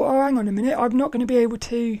 and I thought, oh, hang on a minute, I'm not going to be able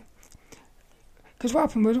to. Because what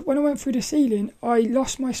happened was, when I went through the ceiling, I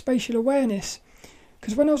lost my spatial awareness.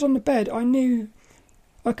 Because when I was on the bed, I knew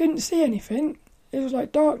I couldn't see anything. It was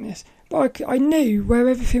like darkness. But I knew where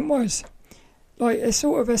everything was. Like a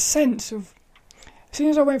sort of a sense of... As soon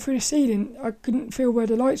as I went through the ceiling, I couldn't feel where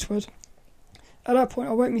the lights was. At that point,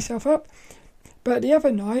 I woke myself up. But the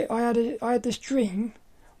other night, I had this dream.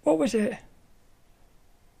 What was it?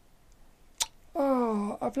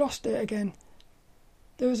 Oh, I've lost it again.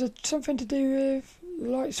 There was something to do with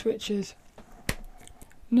light switches.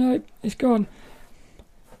 No, it's gone.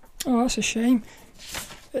 Oh, that's a shame.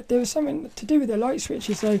 There was something to do with the light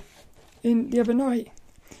switches though in the other night.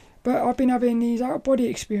 But I've been having these out of body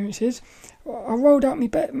experiences. I rolled out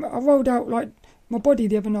like my body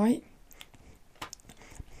the other night.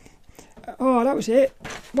 Oh, that was it.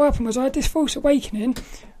 What happened was I had this false awakening,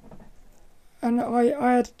 and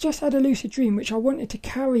I had just had a lucid dream which I wanted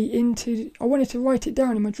to write it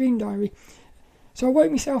down in my dream diary. So I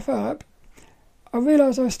woke myself up. I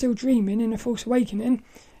realised I was still dreaming in a false awakening,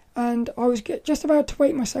 and I was just about to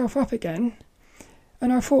wake myself up again,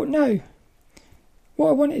 and I thought, no. What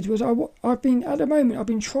I wanted was, my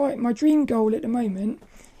dream goal at the moment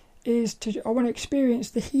is I want to experience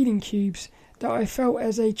the healing cubes that I felt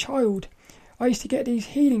as a child. I used to get these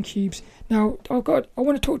healing cubes. Now, I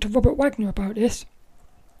want to talk to Robert Wagner about this,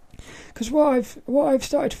 because what I've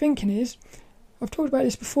started thinking is, I've talked about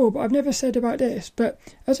this before, but I've never said about this, but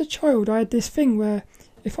as a child I had this thing where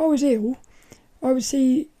if I was ill, I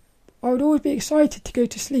would always be excited to go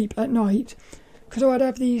to sleep at night, because I'd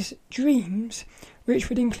have these dreams which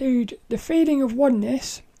would include the feeling of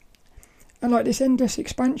oneness and like this endless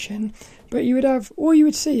expansion, but all you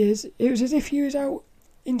would see is, it was as if you was out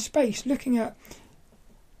in space looking at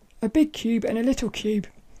a big cube and a little cube.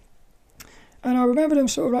 And I remember them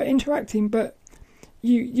sort of like interacting, but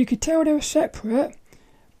you could tell they were separate,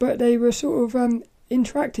 but they were sort of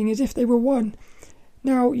interacting as if they were one.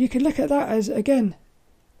 Now, you could look at that as, again,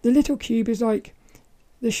 the little cube is like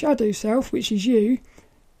the shadow self, which is you.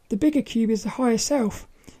 The bigger cube is the higher self.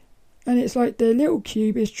 And it's like the little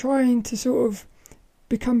cube is trying to sort of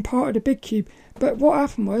become part of the big cube. But what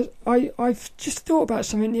happened was, I've just thought about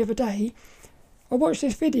something the other day. I watched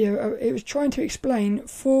this video, it was trying to explain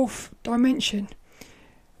fourth dimension.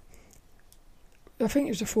 I think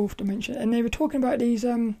it was the fourth dimension. And they were talking about these,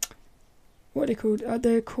 what are they called?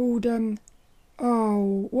 They're called,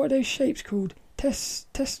 what are those shapes called?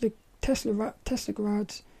 Teslagrads.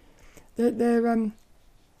 They're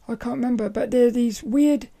I can't remember, but they're these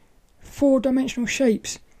weird 4-dimensional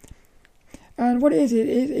shapes. And what it is,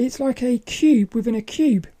 it's like a cube within a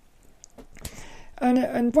cube.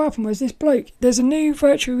 And what happened was, this bloke, there's a new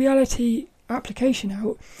virtual reality application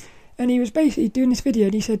out, and he was basically doing this video,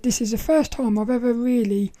 and he said, this is the first time I've ever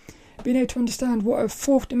really been able to understand what a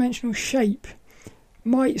 4th-dimensional shape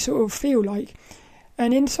might sort of feel like.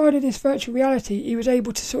 And inside of this virtual reality, he was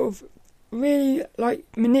able to sort of really like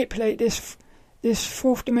manipulate this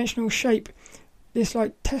 4th-dimensional shape, this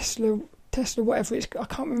like Tesla whatever it's, I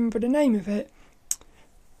can't remember the name of it,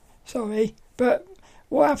 sorry. But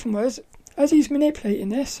what happened was, as he's manipulating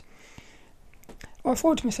this, I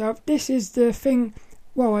thought to myself, this is the thing.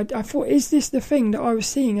 Well, I thought, is this the thing that I was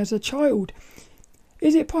seeing as a child?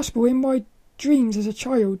 Is it possible in my dreams as a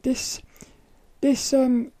child, these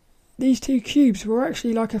two cubes were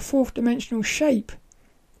actually like a 4th-dimensional shape?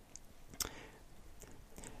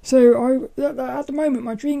 So at the moment,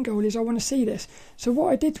 my dream goal is I want to see this. So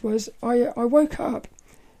what I did was, I woke up,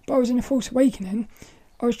 but I was in a false awakening.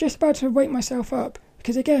 I was just about to wake myself up,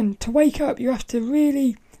 because again, to wake up, you have to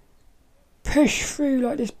really push through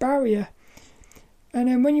like this barrier. And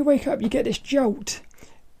then when you wake up, you get this jolt,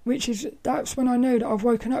 that's when I know that I've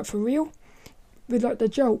woken up for real, with like the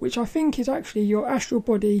jolt, which I think is actually your astral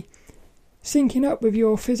body syncing up with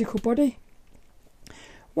your physical body.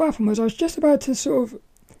 What happened was, I was just about to sort of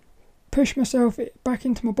push myself back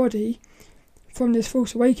into my body from this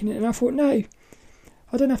false awakening, and I thought, no,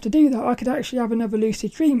 I don't have to do that. I could actually have another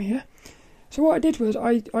lucid dream here. So what I did was,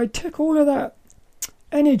 I took all of that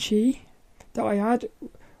energy that I had,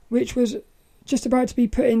 which was just about to be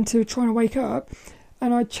put into trying to wake up,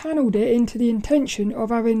 and I channeled it into the intention of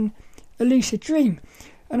having a lucid dream.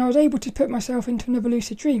 And I was able to put myself into another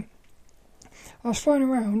lucid dream. I was flying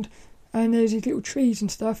around, and there's these little trees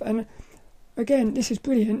and stuff, and again, this is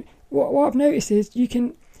brilliant. What I've noticed is,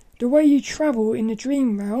 the way you travel in the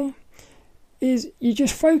dream realm is you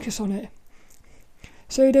just focus on it.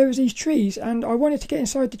 So there was these trees, and I wanted to get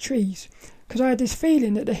inside the trees because I had this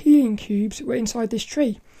feeling that the healing cubes were inside this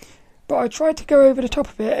tree. But I tried to go over the top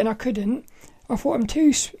of it, and I couldn't. I thought,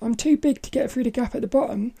 I'm too big to get through the gap at the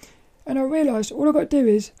bottom, and I realised all I've got to do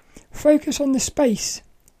is focus on the space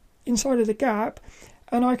inside of the gap,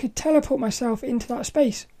 and I could teleport myself into that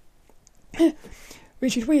space.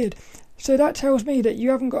 Which is weird. So that tells me that you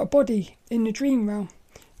haven't got a body in the dream realm,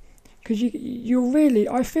 because you're really,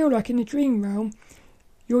 I feel like in the dream realm,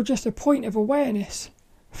 you're just a point of awareness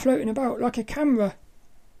floating about like a camera.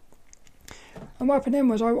 And what happened then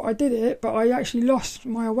was, I did it, but I actually lost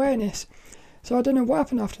my awareness. So I don't know what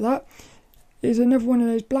happened after that. It's another one of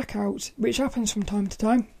those blackouts, which happens from time to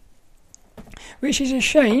time, which is a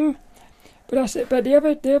shame. But that's it. But the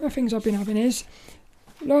other things I've been having is,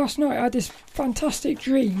 last night I had this fantastic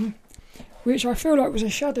dream, which I feel like was a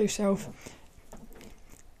shadow self.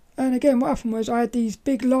 And again, what happened was I had these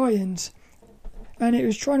big lions, and it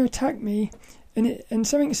was trying to attack me, and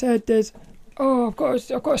something said, I've got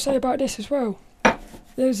to say about this as well.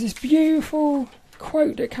 There's this beautiful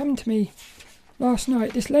quote that came to me last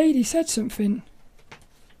night. This lady said something.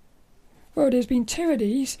 Well, there's been 2 of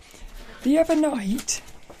these. The other night,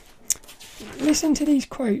 listen to these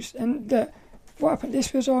quotes, and what happened,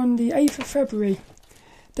 this was on the 8th of February,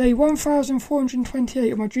 day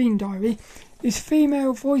 1428 of my dream diary. This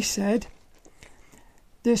female voice said,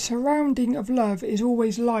 "The surrounding of love is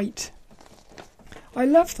always light." I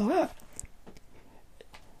love that.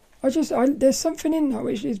 There's something in that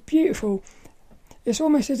which is beautiful. It's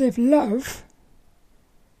almost as if love,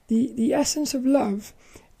 the essence of love,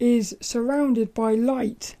 is surrounded by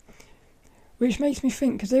light, which makes me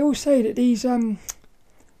think, because they all say that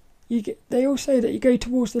they all say that you go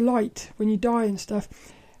towards the light when you die and stuff,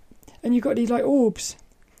 and you've got these like orbs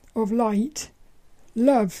of light,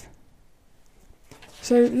 love.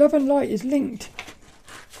 So love and light is linked.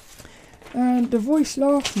 And the voice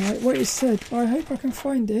last night, what it said, I hope I can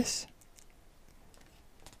find this.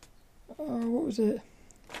 What was it?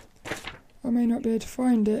 I may not be able to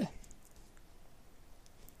find it.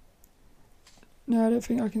 No, I don't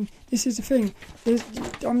think I can. This is the thing.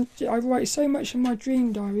 I write so much in my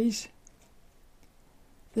dream diaries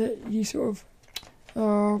that you sort of...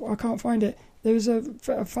 I can't find it. There was a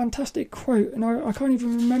fantastic quote, and I can't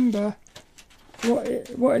even remember what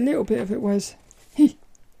a little bit of it was.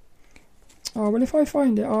 Oh, well, if I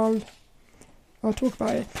find it, I'll talk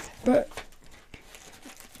about it. But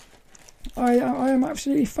I am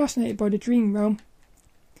absolutely fascinated by the dream realm,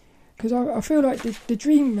 because I feel like the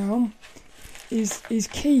dream realm is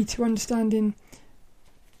key to understanding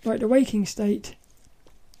like the waking state.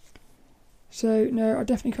 So no, I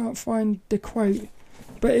definitely can't find the quote,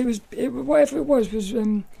 but whatever it was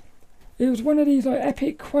it was one of these like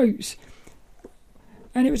epic quotes,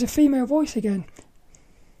 and it was a female voice again.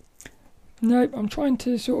 Nope, I'm trying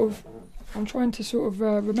to sort of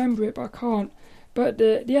remember it, but I can't. But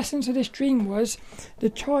the essence of this dream was the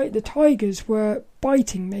tigers were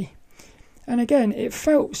biting me, and again it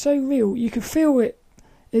felt so real. You could feel it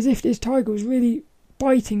as if this tiger was really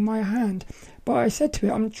biting my hand. But I said to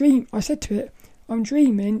it, I'm dreaming.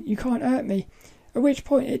 You can't hurt me. At which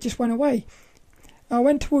point it just went away. I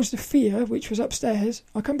went towards the fear, which was upstairs.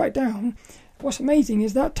 I come back down. What's amazing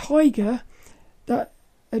is that tiger that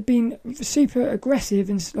had been super aggressive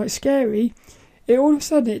and like scary, it all of a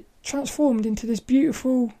sudden it transformed into this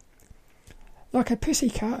beautiful, like a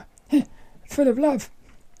pussycat, full of love.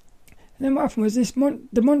 And then what happened was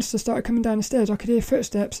the monster started coming down the stairs. I could hear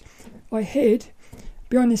footsteps. I hid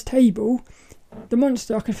behind this table. The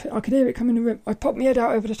monster, I could hear it come in the room. I popped my head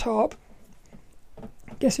out over the top.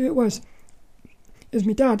 Guess who it was? It was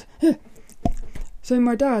my dad. So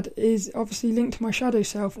my dad is obviously linked to my shadow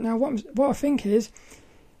self. Now what I think is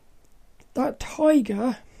that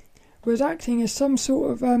tiger was acting as some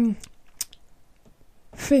sort of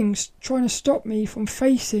things trying to stop me from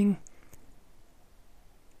facing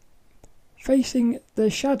the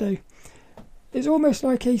shadow. It's almost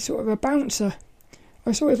like a sort of a bouncer.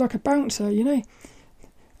 I saw it as like a bouncer, you know.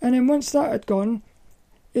 And then once that had gone,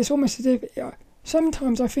 it's almost as if...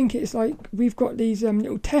 sometimes I think it's like we've got these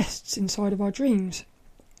little tests inside of our dreams.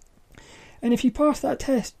 And if you pass that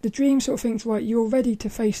test, the dream sort of thinks, right, you're ready to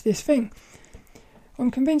face this thing. I'm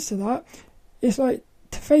convinced of that. It's like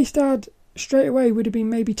to face Dad straight away would have been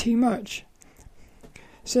maybe too much.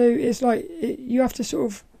 So it's like you have to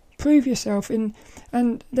sort of prove yourself. And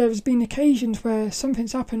there's been occasions where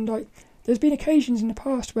something's happened, like... There's been occasions in the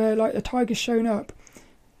past where like a tiger's shown up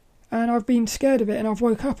and I've been scared of it and I've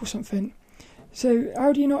woke up or something. So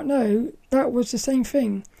how do you not know that was the same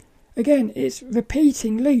thing? Again, it's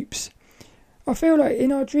repeating loops. I feel like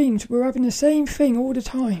in our dreams we're having the same thing all the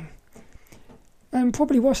time. And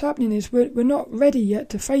probably what's happening is we're not ready yet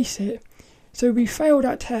to face it. So we fail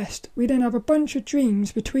that test. We then have a bunch of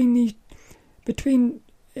dreams between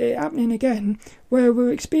it happening again where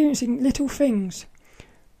we're experiencing little things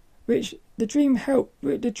which the dream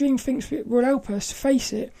thinks it will help us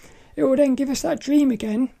face it. It will then give us that dream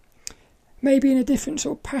again, maybe in a different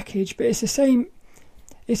sort of package, but it's the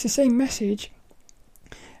same message.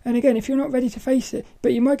 And again, if you're not ready to face it,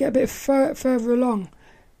 but you might get a bit further along,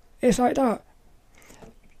 it's like that.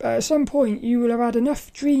 At some point you will have had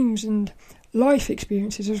enough dreams and life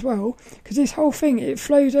experiences as well, because this whole thing, it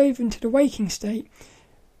flows over into the waking state.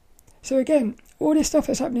 So again, all this stuff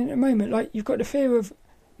that's happening at the moment, like you've got the fear of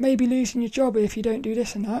maybe losing your job if you don't do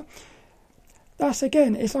this and that. that's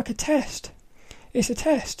again, it's like a test. It's a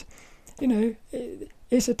test.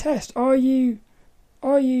 It's a test. Are you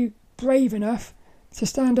brave enough to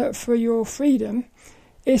stand up for your freedom?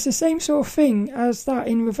 It's the same sort of thing as that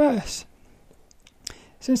in reverse.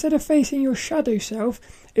 So instead of facing your shadow self,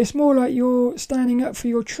 it's more like you're standing up for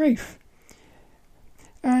your truth.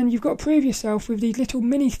 And you've got to prove yourself with these little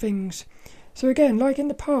mini things. So again, like in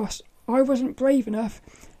the past, I wasn't brave enough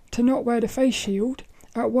to not wear the face shield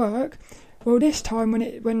at work. Well, this time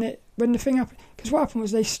when the thing happened, because what happened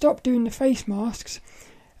was they stopped doing the face masks,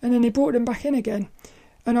 and then they brought them back in again.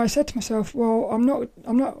 And I said to myself, well, I'm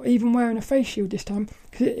not even wearing a face shield this time,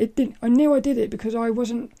 because it didn't. I knew I did it because I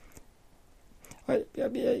wasn't.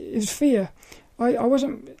 It was fear. I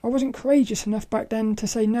wasn't courageous enough back then to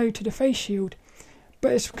say no to the face shield,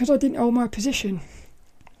 but it's because I didn't hold my position.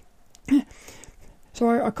 So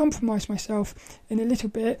I compromised myself in a little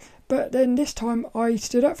bit, but then this time I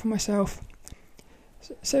stood up for myself.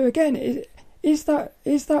 So again, is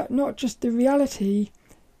that not just the reality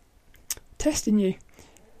testing you?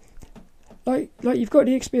 Like you've got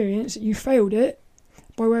the experience, you failed it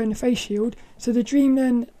by wearing the face shield, so the dream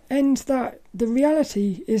then ends that. The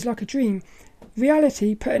reality is like a dream.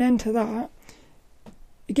 Reality put an end to that.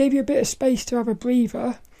 It gave you a bit of space to have a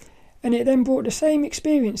breather, and it then brought the same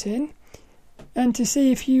experience in, and to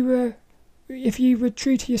see if you were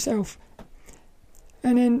true to yourself.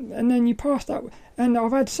 And then you passed that. And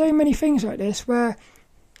I've had so many things like this where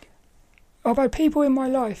I've had people in my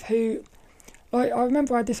life who, like, I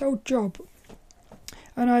remember I had this old job,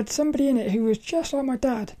 and I had somebody in it who was just like my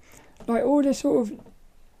dad. Like all this sort of,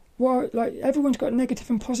 well, like everyone's got negative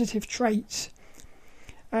and positive traits.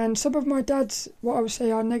 And some of my dad's, what I would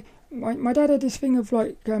say are my dad had this thing of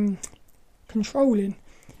like controlling,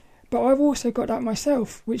 but I've also got that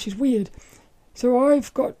myself, which is weird. So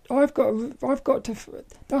I've got to.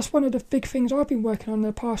 That's one of the big things I've been working on in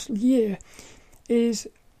the past year, is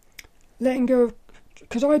letting go of,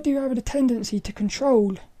 because I do have a tendency to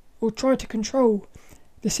control or try to control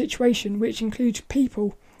the situation, which includes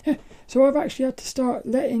people. So I've actually had to start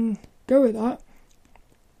letting go of that.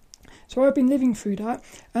 So I've been living through that,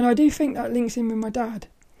 and I do think that links in with my dad.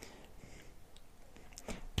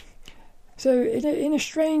 So in a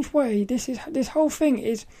strange way, this whole thing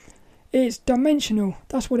is, it's dimensional.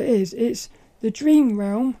 That's what it is. It's the dream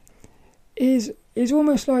realm is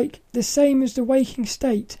almost like the same as the waking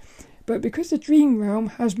state, but because the dream realm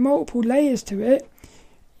has multiple layers to it,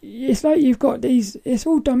 it's like you've got these. It's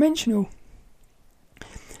all dimensional,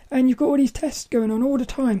 and you've got all these tests going on all the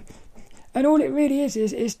time. And all it really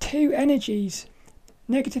is two energies,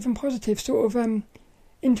 negative and positive, sort of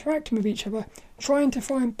interacting with each other, trying to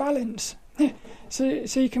find balance, so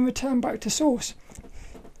you can return back to source.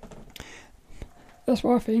 That's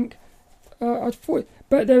what I think. I thought,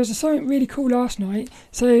 but there was something really cool last night.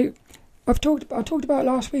 So I talked about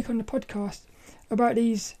last week on the podcast about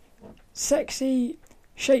these sexy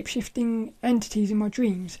shape-shifting entities in my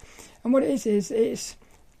dreams, and what it is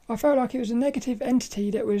I felt like it was a negative entity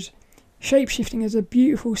that was shape-shifting as a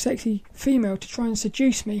beautiful, sexy female to try and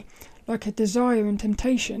seduce me, like a desire and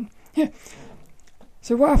temptation. Yeah.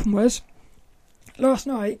 So what happened was, last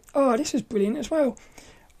night, this was brilliant as well.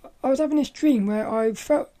 I was having this dream where I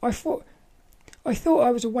thought I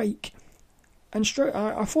was awake, and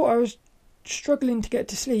I thought I was struggling to get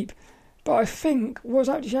to sleep, but I think what was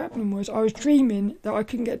actually happening was I was dreaming that I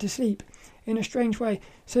couldn't get to sleep in a strange way.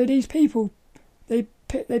 So these people, they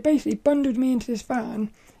basically bundled me into this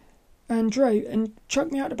van and drove and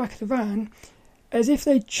chucked me out the back of the van as if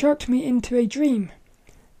they chucked me into a dream,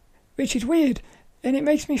 which is weird. And it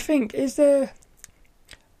makes me think, is there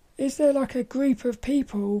like a group of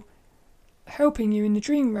people helping you in the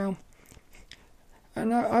dream realm?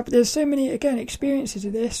 And there's so many, again, experiences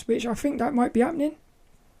of this, which I think that might be happening.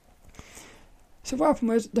 So what happened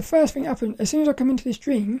was, the first thing that happened, as soon as I come into this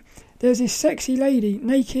dream, there's this sexy lady,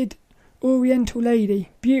 naked oriental lady,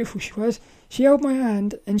 beautiful she was. She held my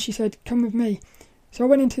hand and she said, "Come with me." So I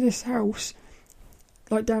went into this house,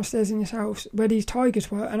 like downstairs in this house where these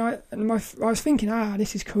tigers were, and I was thinking,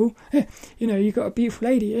 this is cool. You've got a beautiful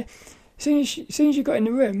lady here. As soon as you got in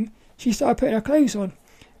the room, she started putting her clothes on,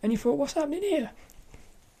 and you thought, what's happening here?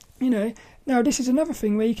 Now this is another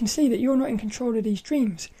thing where you can see that you're not in control of these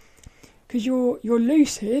dreams, because you're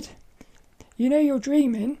lucid, you're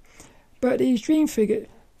dreaming, but these dream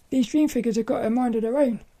figures have got a mind of their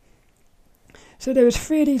own. So there was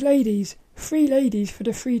three ladies for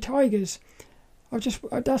the 3 tigers.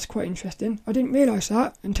 That's quite interesting. I didn't realise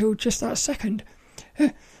that until just that second.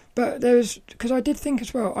 But because I did think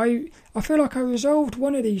as well, I feel like I resolved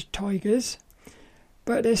one of these tigers,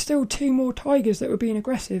 but there's still 2 more tigers that were being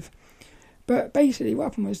aggressive. But basically what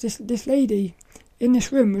happened was this lady in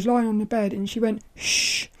this room was lying on the bed, and she went,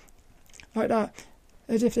 shh, like that,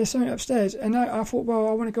 as if there's something upstairs. And I thought, well,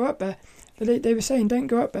 I want to go up there. But they were saying, don't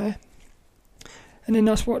go up there. And then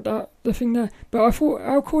that's what the thing there. But I thought,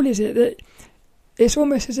 how cool is it that it's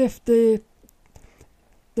almost as if the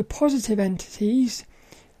positive entities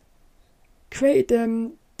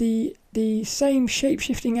created the same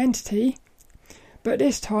shape-shifting entity, but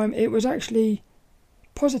this time it was actually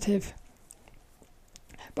positive.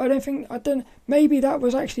 But I don't, maybe that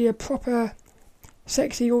was actually a proper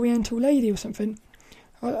sexy oriental lady or something.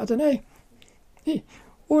 I don't know.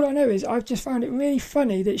 All I know is I've just found it really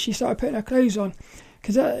funny that she started putting her clothes on,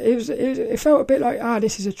 because it felt a bit like,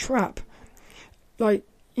 this is a trap. Like,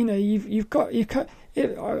 you've cut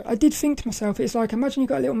it. I did think to myself, it's like, imagine you've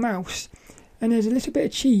got a little mouse and there's a little bit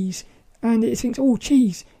of cheese, and it thinks, oh,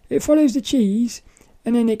 cheese. It follows the cheese,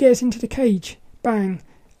 and then it gets into the cage, bang,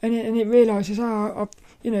 and it realises, I've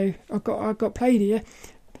got played here.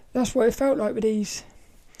 That's what it felt like with this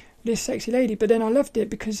sexy lady. But then I loved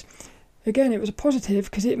it because, again, it was a positive,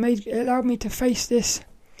 because it allowed me to face this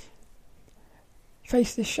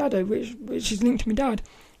shadow, which is linked to my dad.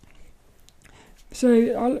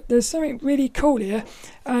 So there's something really cool here,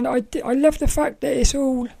 and I love the fact that it's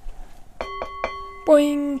all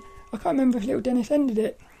boing. I can't remember if lilDENNiS ended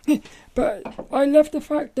it, but I love the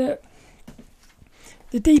fact that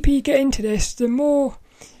the deeper you get into this, the more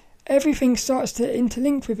everything starts to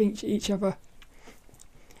interlink with each other.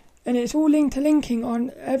 And it's all interlinking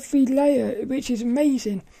on every layer, which is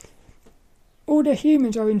amazing. All the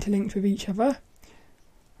humans are interlinked with each other.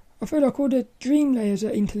 I feel like all the dream layers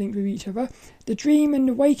are interlinked with each other. The dream and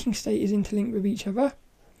the waking state is interlinked with each other.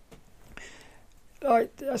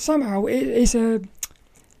 Like, somehow it's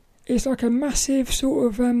like a massive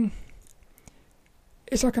sort of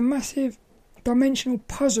it's like a massive dimensional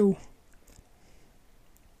puzzle,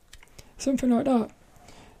 something like that.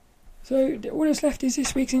 So all that's left is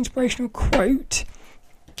this week's inspirational quote,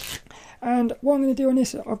 and what I'm going to do on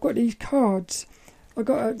this, I've got these cards. I've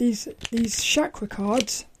got these chakra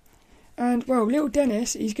cards, and well,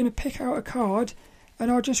 lilDENNiS, he's going to pick out a card,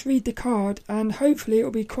 and I'll just read the card, and hopefully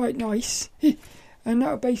it'll be quite nice. And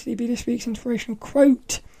that'll basically be this week's inspirational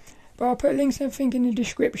quote. But I'll put links and everything in the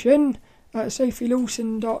description at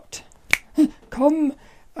sophielawson.com,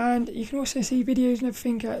 and you can also see videos and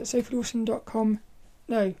everything at sophielawson.com.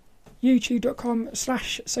 No,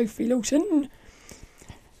 youtube.com/sophielawson.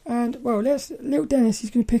 And well, lilDENNiS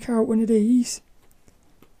is going to pick out one of these.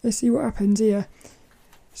 Let's see what happens here.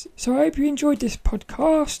 So I hope you enjoyed this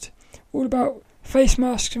podcast, all about face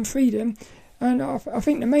masks and freedom. And I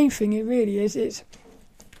think the main thing it really is, it's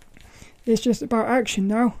just about action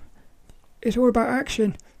now. It's all about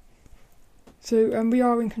action. So, and we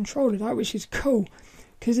are in control of that, which is cool,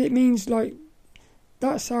 because it means, like,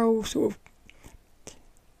 that's how sort of,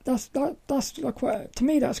 that's like quite, to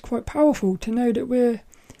me that's quite powerful to know that we're,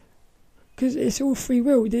 because it's all free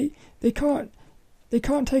will. They can't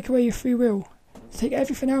take away your free will. They take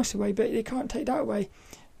everything else away, but they can't take that away.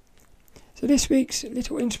 So this week's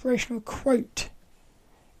little inspirational quote.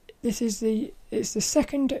 It's the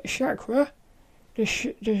second chakra.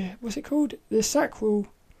 What's it called? The sacral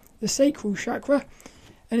chakra,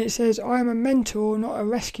 and it says, "I am a mentor, not a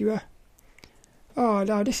rescuer." Oh,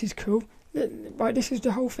 no, this is cool. Right, this is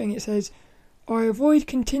the whole thing. It says, "I avoid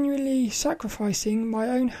continually sacrificing my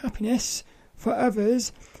own happiness for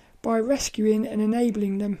others by rescuing and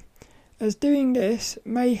enabling them, as doing this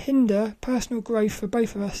may hinder personal growth for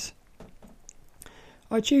both of us.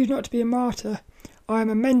 I choose not to be a martyr. I am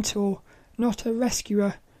a mentor, not a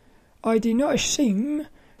rescuer. I do not assume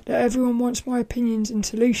that everyone wants my opinions and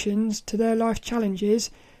solutions to their life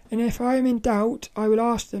challenges, and if I am in doubt, I will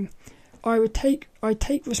ask them. I take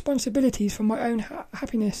responsibilities for my own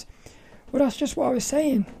happiness." Well, that's just what I was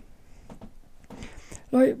saying.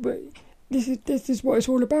 Like, but this is what it's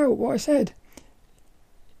all about. What I said.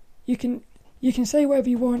 You can say whatever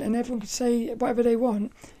you want, and everyone can say whatever they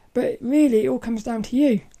want, but really, it all comes down to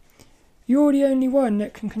you. You're the only one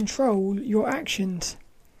that can control your actions,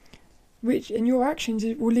 and your actions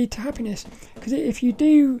will lead to happiness. Because if you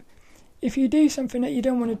do something that you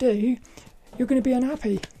don't want to do, you're going to be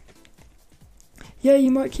unhappy. Yeah,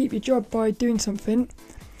 you might keep your job by doing something,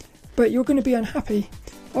 but you're going to be unhappy.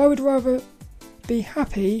 I would rather be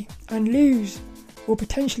happy and lose, or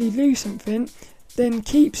potentially lose something, than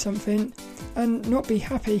keep something and not be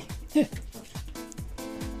happy. Yeah.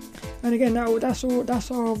 And again,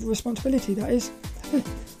 that's our responsibility, that is.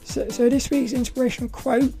 So this week's inspirational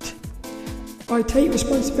quote: "I take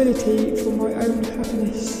responsibility for my own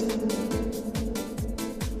happiness."